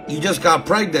 You just got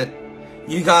pregnant.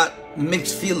 You got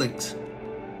mixed feelings.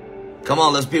 Come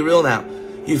on, let's be real now.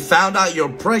 You found out you're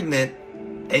pregnant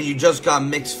and you just got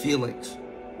mixed feelings.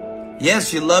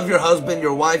 Yes, you love your husband,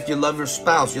 your wife, you love your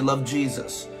spouse, you love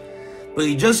Jesus. But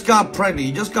you just got pregnant.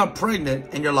 You just got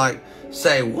pregnant and you're like,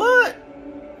 say, what?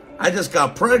 I just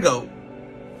got preggo.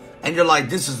 And you're like,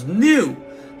 this is new.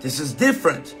 This is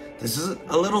different. This is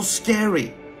a little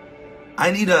scary.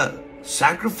 I need a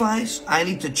sacrifice. I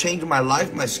need to change my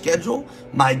life, my schedule,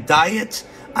 my diet.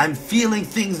 I'm feeling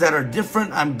things that are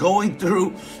different. I'm going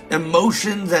through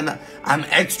emotions and I'm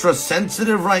extra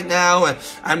sensitive right now. And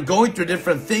I'm going through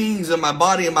different things in my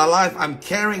body, in my life. I'm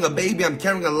carrying a baby. I'm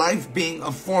carrying a life being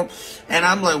a form. And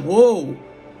I'm like, whoa,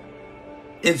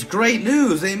 it's great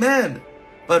news. Amen.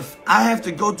 But I have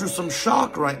to go through some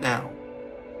shock right now.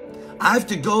 I have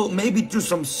to go maybe through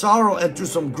some sorrow and through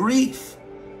some grief.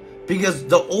 Because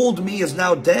the old me is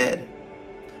now dead.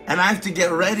 And I have to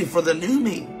get ready for the new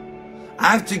me.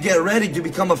 I have to get ready to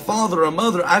become a father, a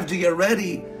mother. I have to get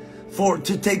ready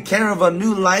to take care of a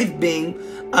new life being,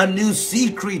 a new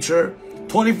sea creature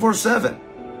 24/7.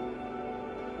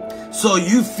 So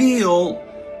you feel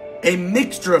a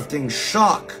mixture of things,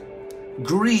 shock,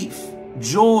 grief,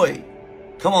 joy.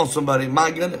 Come on, somebody, my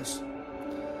goodness.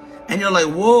 And you're like,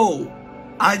 whoa,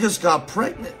 I just got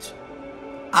pregnant.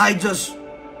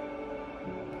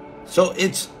 So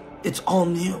it's all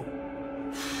new.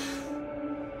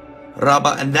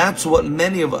 Rabba, and that's what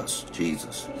many of us,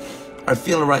 Jesus, are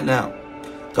feeling right now.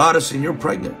 God is saying, you're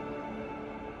pregnant.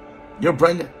 You're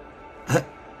pregnant.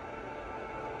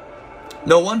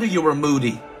 No wonder you were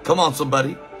moody. Come on,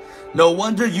 somebody. No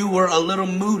wonder you were a little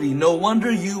moody. No wonder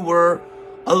you were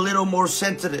a little more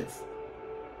sensitive.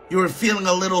 You were feeling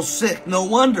a little sick. No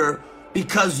wonder,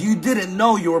 because you didn't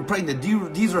know you were pregnant.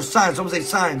 These are signs. Someone say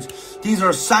signs. These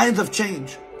are signs of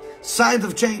change. Signs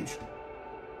of change.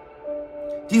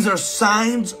 These are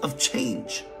signs of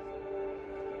change.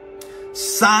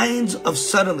 Signs of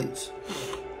suddenlies.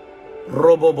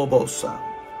 Robobobosa.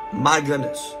 My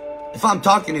goodness. If I'm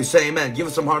talking to you, say amen. Give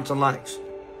us some hearts and likes.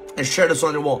 And share this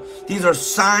on your wall. These are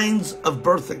signs of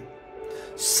birthing.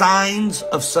 Signs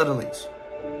of suddenlies.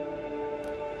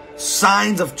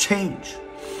 Signs of change.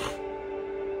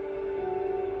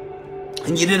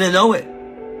 And you didn't know it.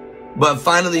 But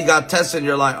finally you got tested and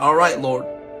you're like, all right, Lord.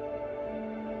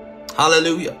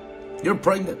 Hallelujah. You're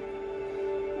pregnant.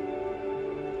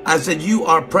 I said, you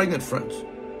are pregnant, friends.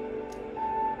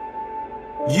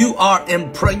 You are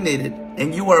impregnated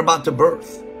and you are about to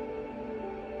birth.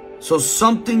 So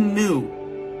something new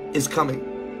is coming.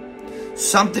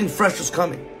 Something fresh is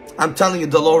coming. I'm telling you,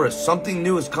 Dolores, something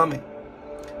new is coming.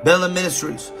 Bella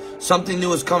Ministries, something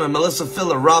new is coming. Melissa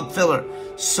Filler, Rob Filler,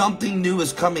 something new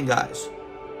is coming, guys.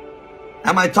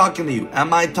 Am I talking to you?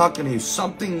 Am I talking to you?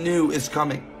 Something new is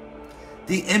coming.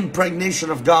 The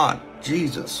impregnation of God,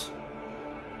 Jesus.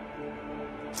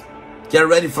 Get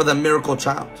ready for the miracle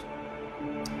child.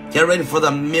 Get ready for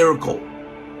the miracle.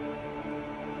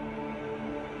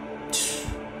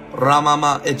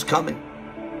 Ramama, it's coming.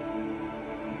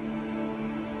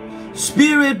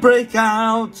 Spirit break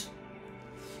out.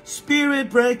 Spirit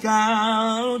break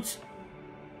out.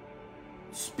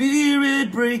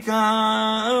 Spirit break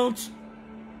out.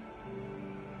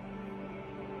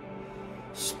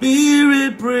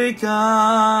 Spirit break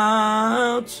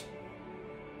out.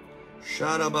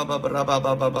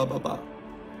 Shada-ba-ba-ba-ba-ba-ba-ba-ba.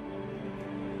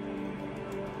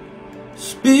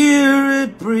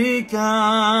 Spirit break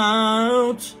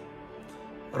out.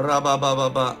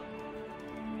 Ra-ba-ba-ba-ba.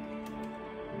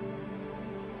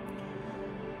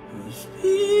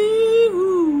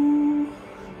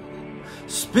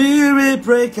 Spirit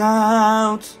break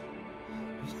out.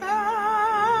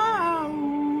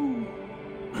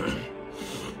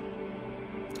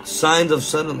 Signs of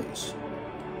suddenlies.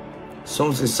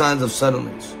 Someone say signs of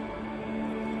suddenlies.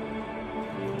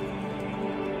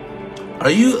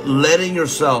 Are you letting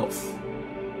yourself?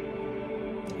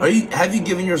 Have you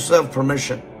given yourself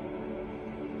permission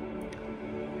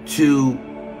to?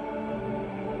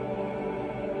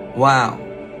 Wow.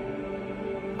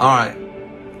 All right.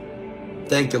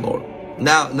 Thank you, Lord.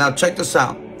 Now check this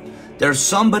out. There's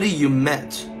somebody you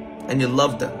met and you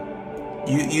love them.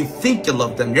 You think you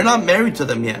love them. You're not married to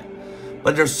them yet.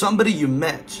 But there's somebody you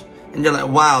met and you're like,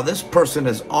 wow, this person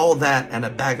is all that and a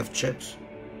bag of chips.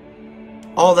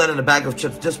 All that in a bag of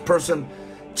chips. This person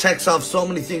checks off so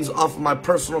many things off of my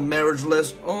personal marriage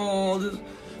list. But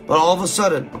all of a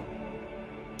sudden,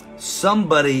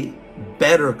 somebody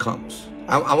better comes.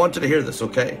 I want you to hear this,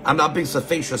 okay? I'm not being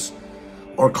facetious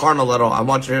or carnal at all. I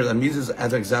want you to hear that. I'm using this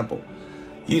as an example.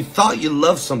 You thought you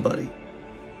loved somebody.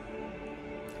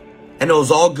 And it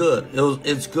was all good.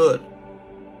 It's good.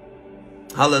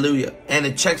 Hallelujah. And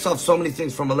it checks off so many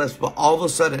things from a list. But all of a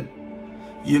sudden,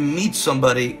 you meet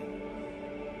somebody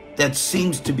that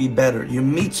seems to be better. You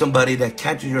meet somebody that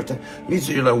catches your attention.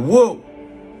 You're like, whoa.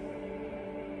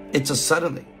 It's a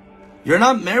suddenly. You're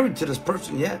not married to this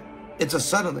person yet. It's a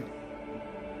suddenly.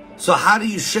 So how do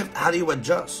you shift? How do you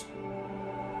adjust?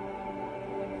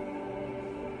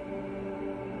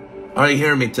 Are you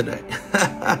hearing me today?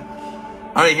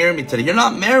 Are you hearing me today? You're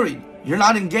not married. You're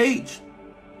not engaged.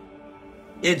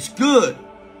 It's good.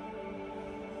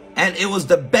 And it was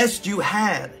the best you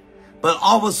had. But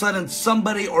all of a sudden,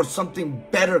 somebody or something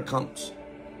better comes.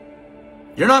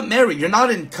 You're not married. You're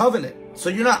not in covenant. So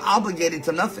you're not obligated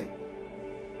to nothing.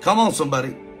 Come on,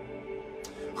 somebody.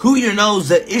 Who you knows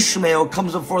that Ishmael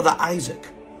comes before the Isaac?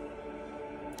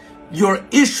 Your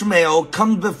Ishmael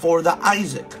comes before the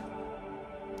Isaac.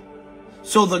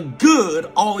 So the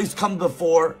good always comes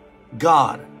before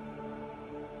God.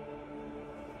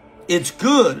 It's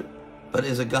good, but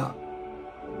is it God?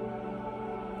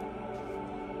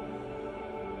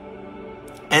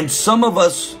 And some of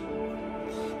us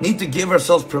need to give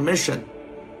ourselves permission.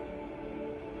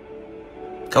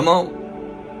 Come on.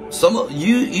 Some of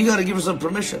you got to give yourself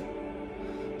permission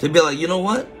to be like, you know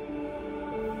what?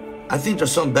 I think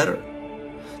there's something better.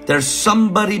 There's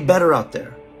somebody better out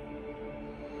there.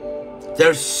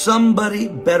 There's somebody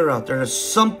better out there. There's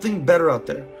something better out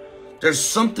there. There's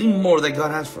something more that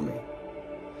God has for me.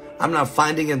 I'm not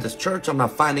finding it in this church. I'm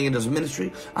not finding it in this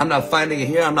ministry. I'm not finding it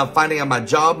here. I'm not finding it at my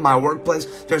job, my workplace.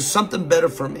 There's something better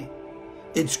for me.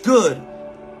 It's good,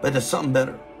 but there's something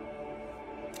better.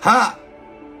 Ha!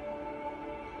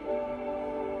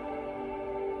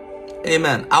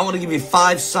 Amen. I want to give you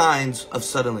 5 signs of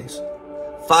suddenlies.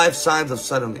 5 signs of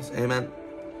suddenlies. Amen.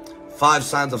 5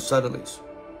 signs of suddenlies.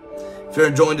 If you're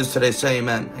enjoying this today, say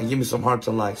amen. And give me some hearts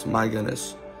and likes. My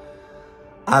goodness.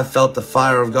 I felt the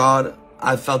fire of God.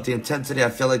 I felt the intensity. I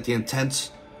feel like the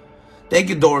intense. Thank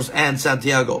you, Doris and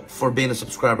Santiago, for being a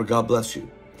subscriber. God bless you.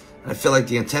 And I feel like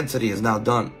the intensity is now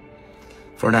done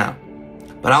for now.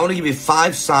 But I want to give you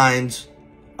 5 signs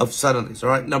of suddenlies. All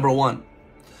right. Number 1.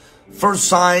 First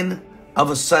sign of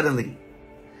a suddenly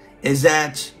is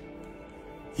that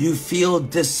you feel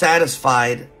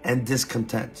dissatisfied and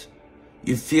discontent.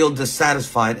 You feel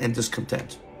dissatisfied and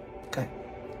discontent. Okay.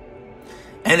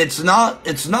 And it's not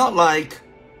like,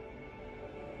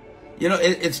 you know,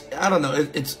 I don't know,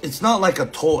 it's not like a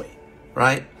toy,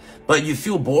 right? But you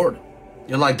feel bored.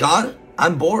 You're like, God,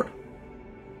 I'm bored.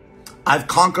 I've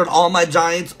conquered all my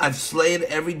giants. I've slayed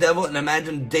every devil. And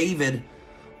imagine David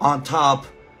on top.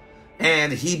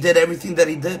 And he did everything that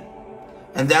he did.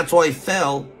 And that's why he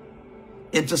fell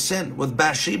into sin with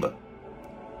Bathsheba.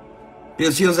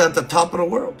 Because he was at the top of the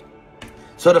world.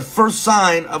 So the first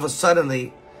sign of a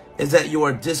suddenly is that you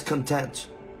are discontent.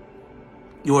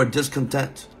 You are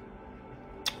discontent.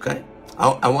 Okay?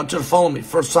 I want you to follow me.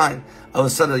 First sign of a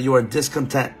suddenly, you are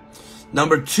discontent.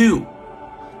 Number 2,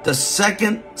 the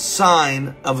second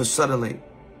sign of a suddenly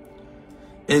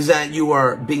is that you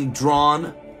are being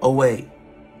drawn away.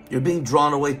 You're being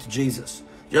drawn away to Jesus.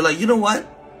 You're like, you know what?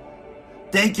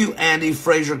 Thank you, Andy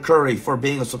Fraser Curry, for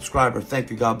being a subscriber. Thank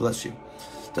you. God bless you.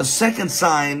 The second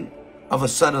sign of a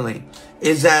suddenly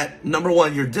is that, number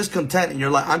one, you're discontent and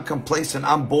you're like, I'm complacent,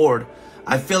 I'm bored.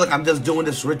 I feel like I'm just doing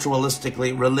this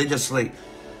ritualistically, religiously,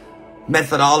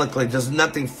 methodologically, just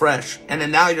nothing fresh. And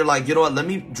then now you're like, you know what, let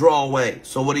me draw away.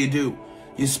 So what do?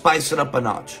 You spice it up a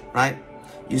notch, right?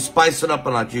 You spice it up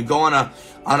a notch. You go on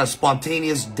a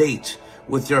spontaneous date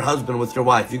with your husband, with your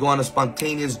wife. You go on a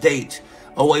spontaneous date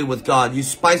away with God. You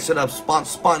spice it up,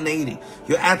 spontaneity.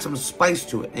 You add some spice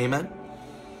to it, amen?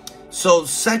 So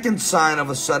second sign of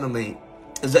a suddenly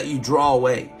is that you draw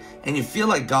away. And you feel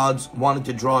like God's wanting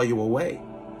to draw you away.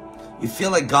 You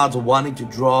feel like God's wanting to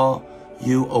draw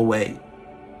you away.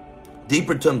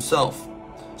 Deeper to himself.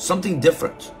 Something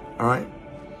different, all right?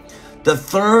 The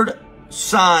third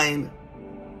sign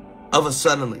of a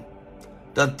suddenly.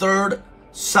 The third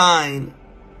sign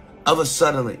of a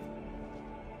suddenly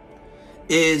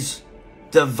is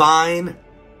divine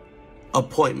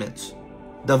appointments.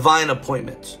 Divine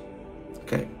appointments.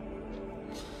 Okay.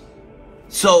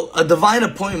 So a divine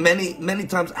appointment many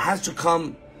times has to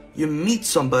come. You meet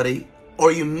somebody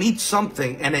or you meet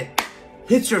something and it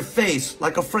hits your face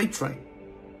like a freight train.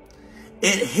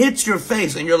 It hits your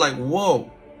face and you're like,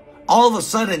 whoa. All of a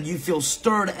sudden you feel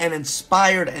stirred and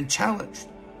inspired and challenged.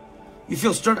 You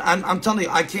feel stirred. I'm telling you,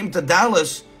 I came to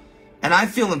Dallas and I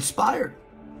feel inspired.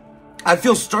 I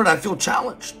feel stirred. I feel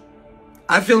challenged.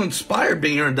 I feel inspired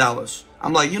being here in Dallas.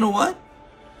 I'm like, you know what?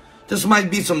 This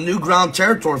might be some new ground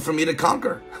territory for me to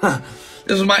conquer.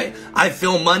 I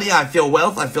feel money, I feel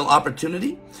wealth, I feel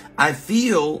opportunity. I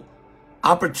feel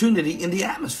opportunity in the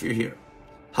atmosphere here.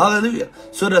 Hallelujah.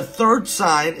 So the third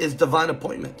sign is divine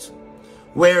appointments,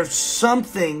 where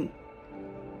something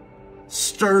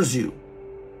stirs you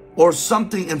or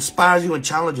something inspires you and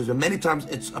challenges you. Many times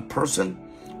it's a person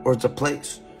or it's a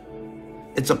place.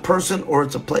 It's a person or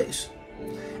it's a place.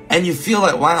 And you feel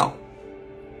like, wow.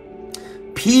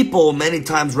 People many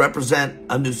times represent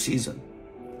a new season.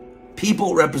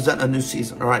 People represent a new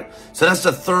season. All right. So that's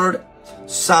the third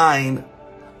sign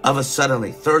of a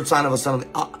suddenly. Third sign of a suddenly.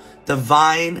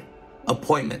 Divine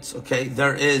appointments. Okay.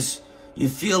 You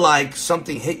feel like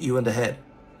something hit you in the head.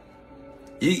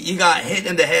 You got hit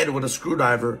in the head with a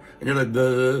screwdriver and you're like,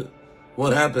 duh,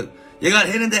 what happened? You got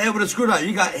hit in the head with a screwdriver.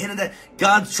 You got hit in the,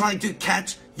 God's trying to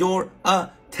catch your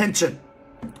attention.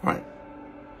 All right.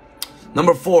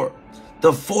 Number 4.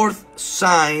 The fourth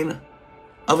sign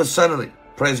of a suddenly,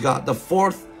 praise God. The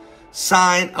fourth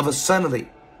sign of a suddenly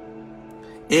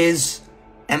is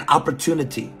an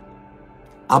opportunity.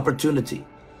 Opportunity.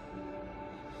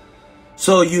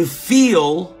 So you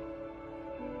feel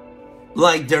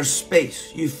like there's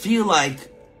space. You feel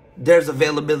like there's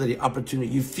availability,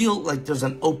 opportunity. You feel like there's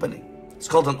an opening. It's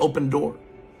called an open door.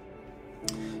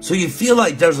 So you feel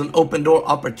like there's an open door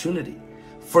opportunity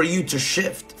for you to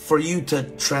shift, for you to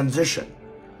transition.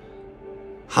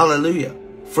 Hallelujah.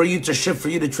 For you to shift, for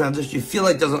you to transition. You feel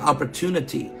like there's an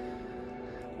opportunity.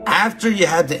 After you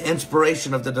had the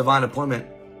inspiration of the divine appointment,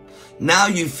 now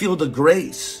you feel the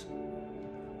grace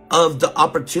of the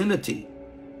opportunity.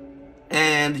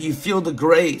 And you feel the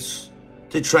grace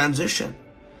to transition.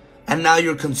 And now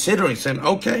you're considering saying,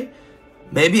 okay,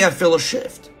 maybe I feel a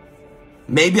shift.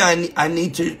 Maybe I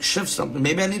need to shift something.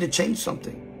 Maybe I need to change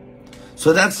something.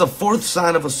 So that's the fourth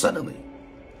sign of a suddenly.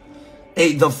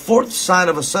 The fourth sign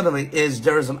of a suddenly is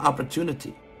there is an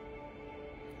opportunity.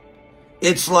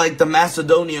 It's like the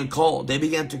Macedonian call. They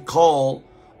began to call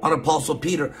on Apostle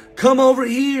Peter, come over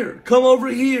here, come over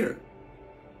here.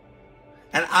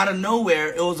 And out of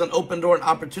nowhere, it was an open door, an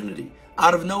opportunity.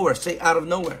 Out of nowhere, say out of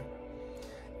nowhere.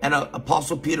 And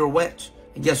Apostle Peter went.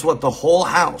 And guess what? The whole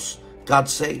house got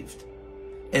saved.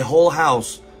 A whole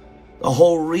house, the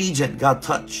whole region got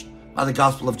touched by the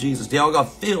gospel of Jesus. They all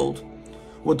got filled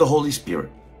with the Holy Spirit.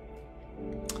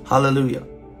 Hallelujah.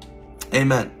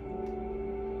 Amen.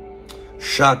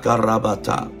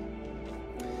 Shakarabata.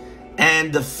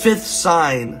 And the fifth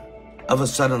sign of a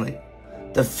suddenly.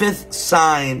 The fifth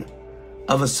sign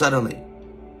of a suddenly.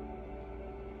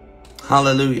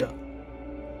 Hallelujah.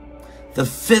 The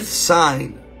fifth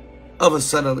sign of a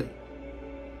suddenly.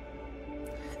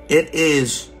 It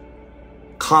is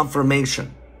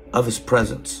confirmation of his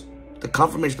presence. The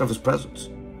confirmation of his presence.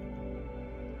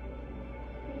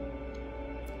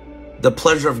 The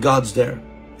pleasure of God's there.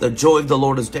 The joy of the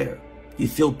Lord is there. You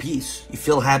feel peace. You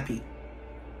feel happy.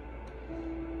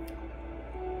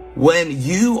 When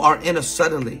you are in a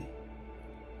suddenly,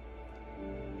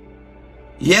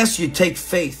 yes, you take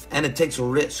faith and it takes a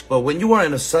risk. But when you are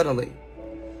in a suddenly,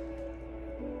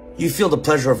 you feel the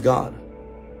pleasure of God.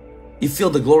 You feel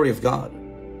the glory of God.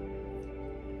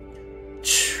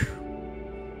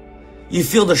 You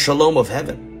feel the shalom of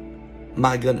heaven.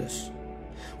 My goodness.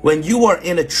 When you are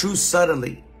in a true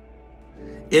suddenly,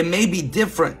 it may be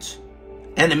different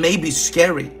and it may be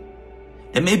scary.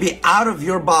 It may be out of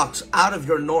your box, out of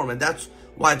your norm, and that's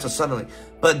why it's a suddenly.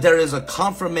 But there is a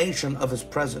confirmation of his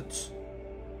presence.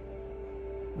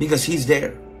 Because he's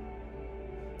there.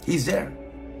 He's there.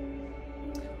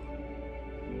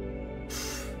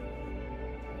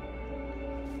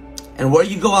 And where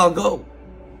you go, I'll go.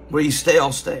 Where you stay,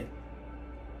 I'll stay.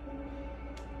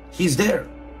 He's there.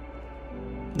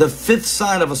 The fifth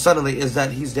sign of a suddenly is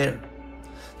that he's there.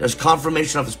 There's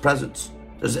confirmation of his presence.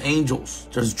 There's angels.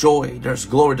 There's joy. There's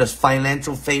glory. There's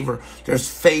financial favor. There's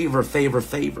favor, favor,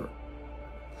 favor.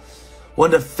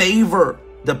 When the favor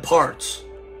departs,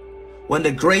 when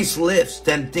the grace lifts,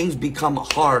 then things become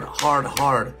hard, hard,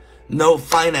 hard. No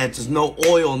finances, no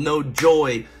oil, no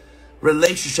joy.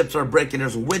 Relationships are breaking.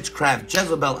 There's witchcraft,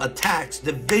 Jezebel, attacks,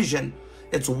 division.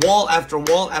 It's wall after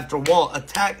wall after wall,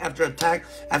 attack after attack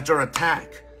after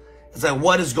attack. It's like,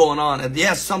 what is going on? And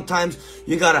yes, sometimes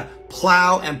you got to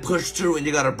plow and push through and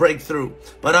you got to break through.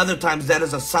 But other times that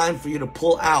is a sign for you to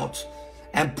pull out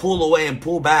and pull away and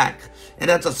pull back. And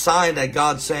that's a sign that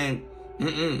God's saying,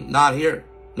 not here,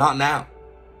 not now.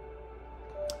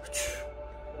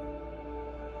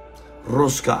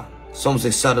 Ruska, some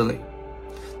say suddenly.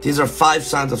 These are 5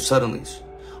 signs of suddenlies.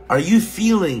 Are you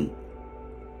feeling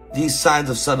these signs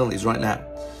of suddenlies right now?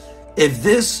 If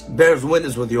this bears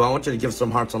witness with you, I want you to give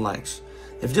some hearts and likes.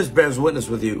 If this bears witness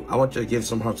with you, I want you to give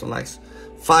some hearts and likes.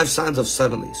 5 signs of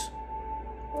suddenlies.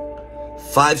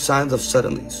 5 signs of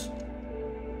suddenlies.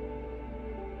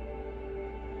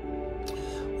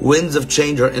 Winds of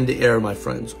change are in the air, my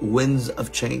friends. Winds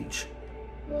of change.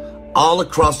 All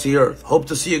across the earth. Hope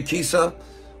to see you, Kisa,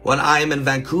 when I am in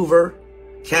Vancouver,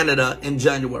 Canada in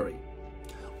January.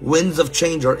 Winds of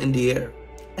change are in the air.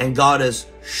 And God is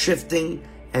shifting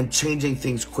and changing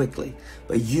things quickly.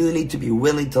 But you need to be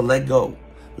willing to let go.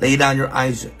 Lay down your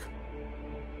Isaac.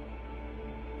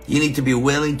 You need to be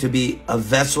willing to be a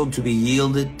vessel to be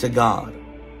yielded to God.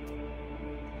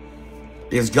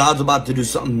 Because God's about to do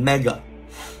something mega.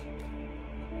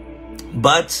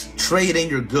 But trading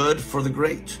your good for the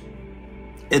great.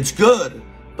 It's good,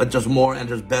 but there's more and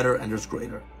there's better and there's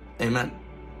greater. Amen.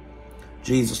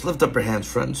 Jesus, lift up your hands,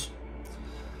 friends.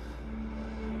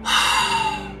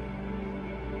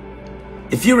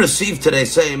 If you received today,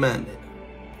 say amen.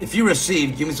 If you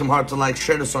received, give me some hearts and likes.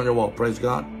 Share this on your wall. Praise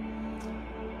God.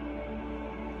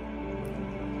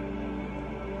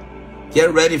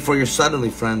 Get ready for your suddenly,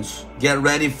 friends. Get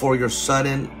ready for your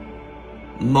sudden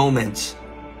moments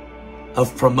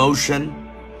of promotion,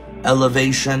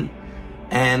 elevation,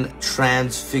 and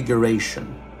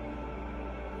transfiguration.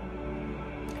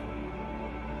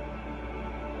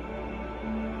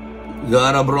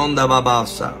 God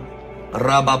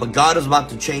is about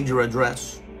to change your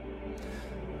address.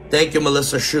 Thank you,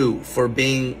 Melissa Shu, for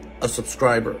being a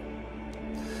subscriber.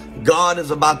 God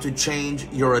is about to change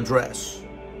your address.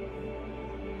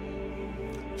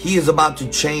 He is about to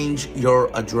change your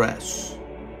address.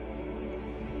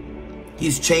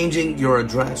 He's changing your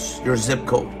address. Your zip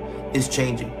code is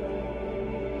changing.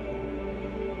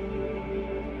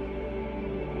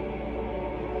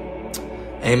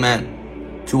 Amen.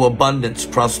 To abundance,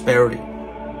 prosperity.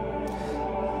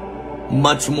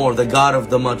 Much more, the God of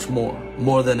the much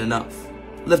more than enough.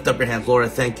 Lift up your hands. Lord, I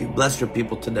thank you. Bless your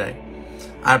people today.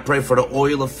 I pray for the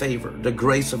oil of favor, the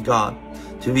grace of God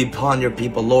to be upon your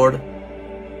people. Lord,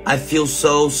 I feel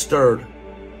so stirred.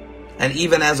 And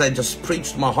even as I just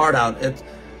preached my heart out,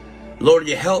 Lord,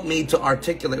 you help me to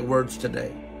articulate words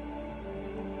today.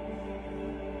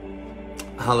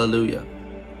 Hallelujah.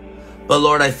 But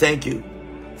Lord, I thank you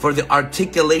for the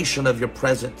articulation of your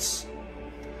presence,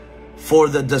 for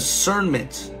the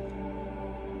discernment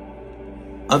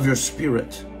of your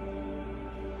spirit.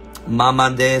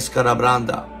 Mamandes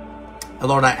Karabranda. And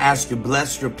Lord, I ask you,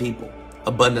 bless your people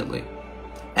abundantly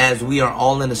as we are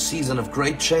all in a season of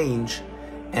great change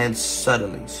and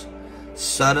suddenlies.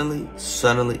 Suddenly,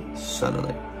 suddenly,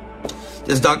 suddenly. This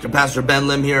is Dr. Pastor Ben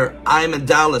Lim here. I'm in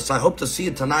Dallas. I hope to see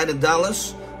you tonight in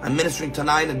Dallas. I'm ministering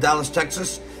tonight in Dallas,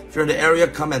 Texas. If you're in the area,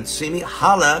 come and see me.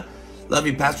 Holla. Love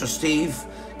you, Pastor Steve.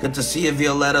 Good to see you,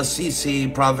 Violetta,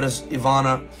 CC, Providence,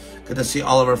 Ivana. Good to see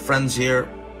all of our friends here.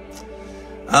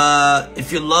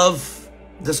 If you love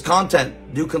this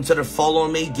content, do consider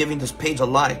following me, giving this page a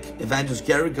like. Evangelist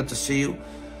Gary, good to see you.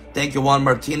 Thank you, Juan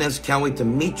Martinez. Can't wait to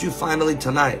meet you finally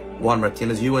tonight. Juan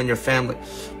Martinez, you and your family.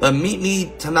 But meet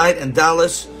me tonight in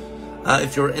Dallas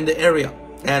if you're in the area.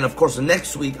 And of course,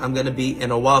 next week, I'm going to be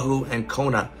in Oahu and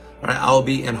Kona. All right, I'll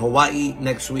be in Hawaii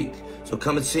next week. So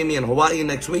come and see me in Hawaii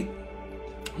next week.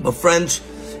 But friends,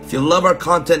 if you love our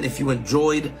content, if you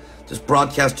enjoyed this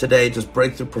broadcast today, just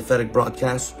Breakthrough Prophetic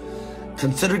Broadcast,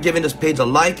 consider giving this page a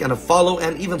like and a follow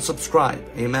and even subscribe.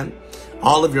 Amen.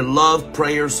 All of your love,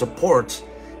 prayers, support,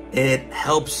 it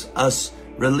helps us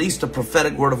release the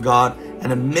prophetic word of God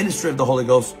and the ministry of the Holy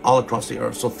Ghost all across the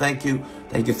earth. So thank you,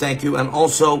 thank you, thank you. And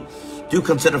also do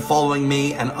consider following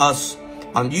me and us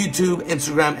on YouTube,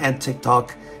 Instagram, and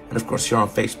TikTok, and of course here on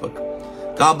Facebook.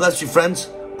 God bless you, friends.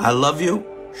 I love you.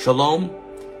 Shalom.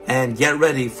 And get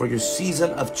ready for your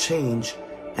season of change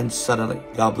and suddenly.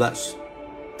 God bless.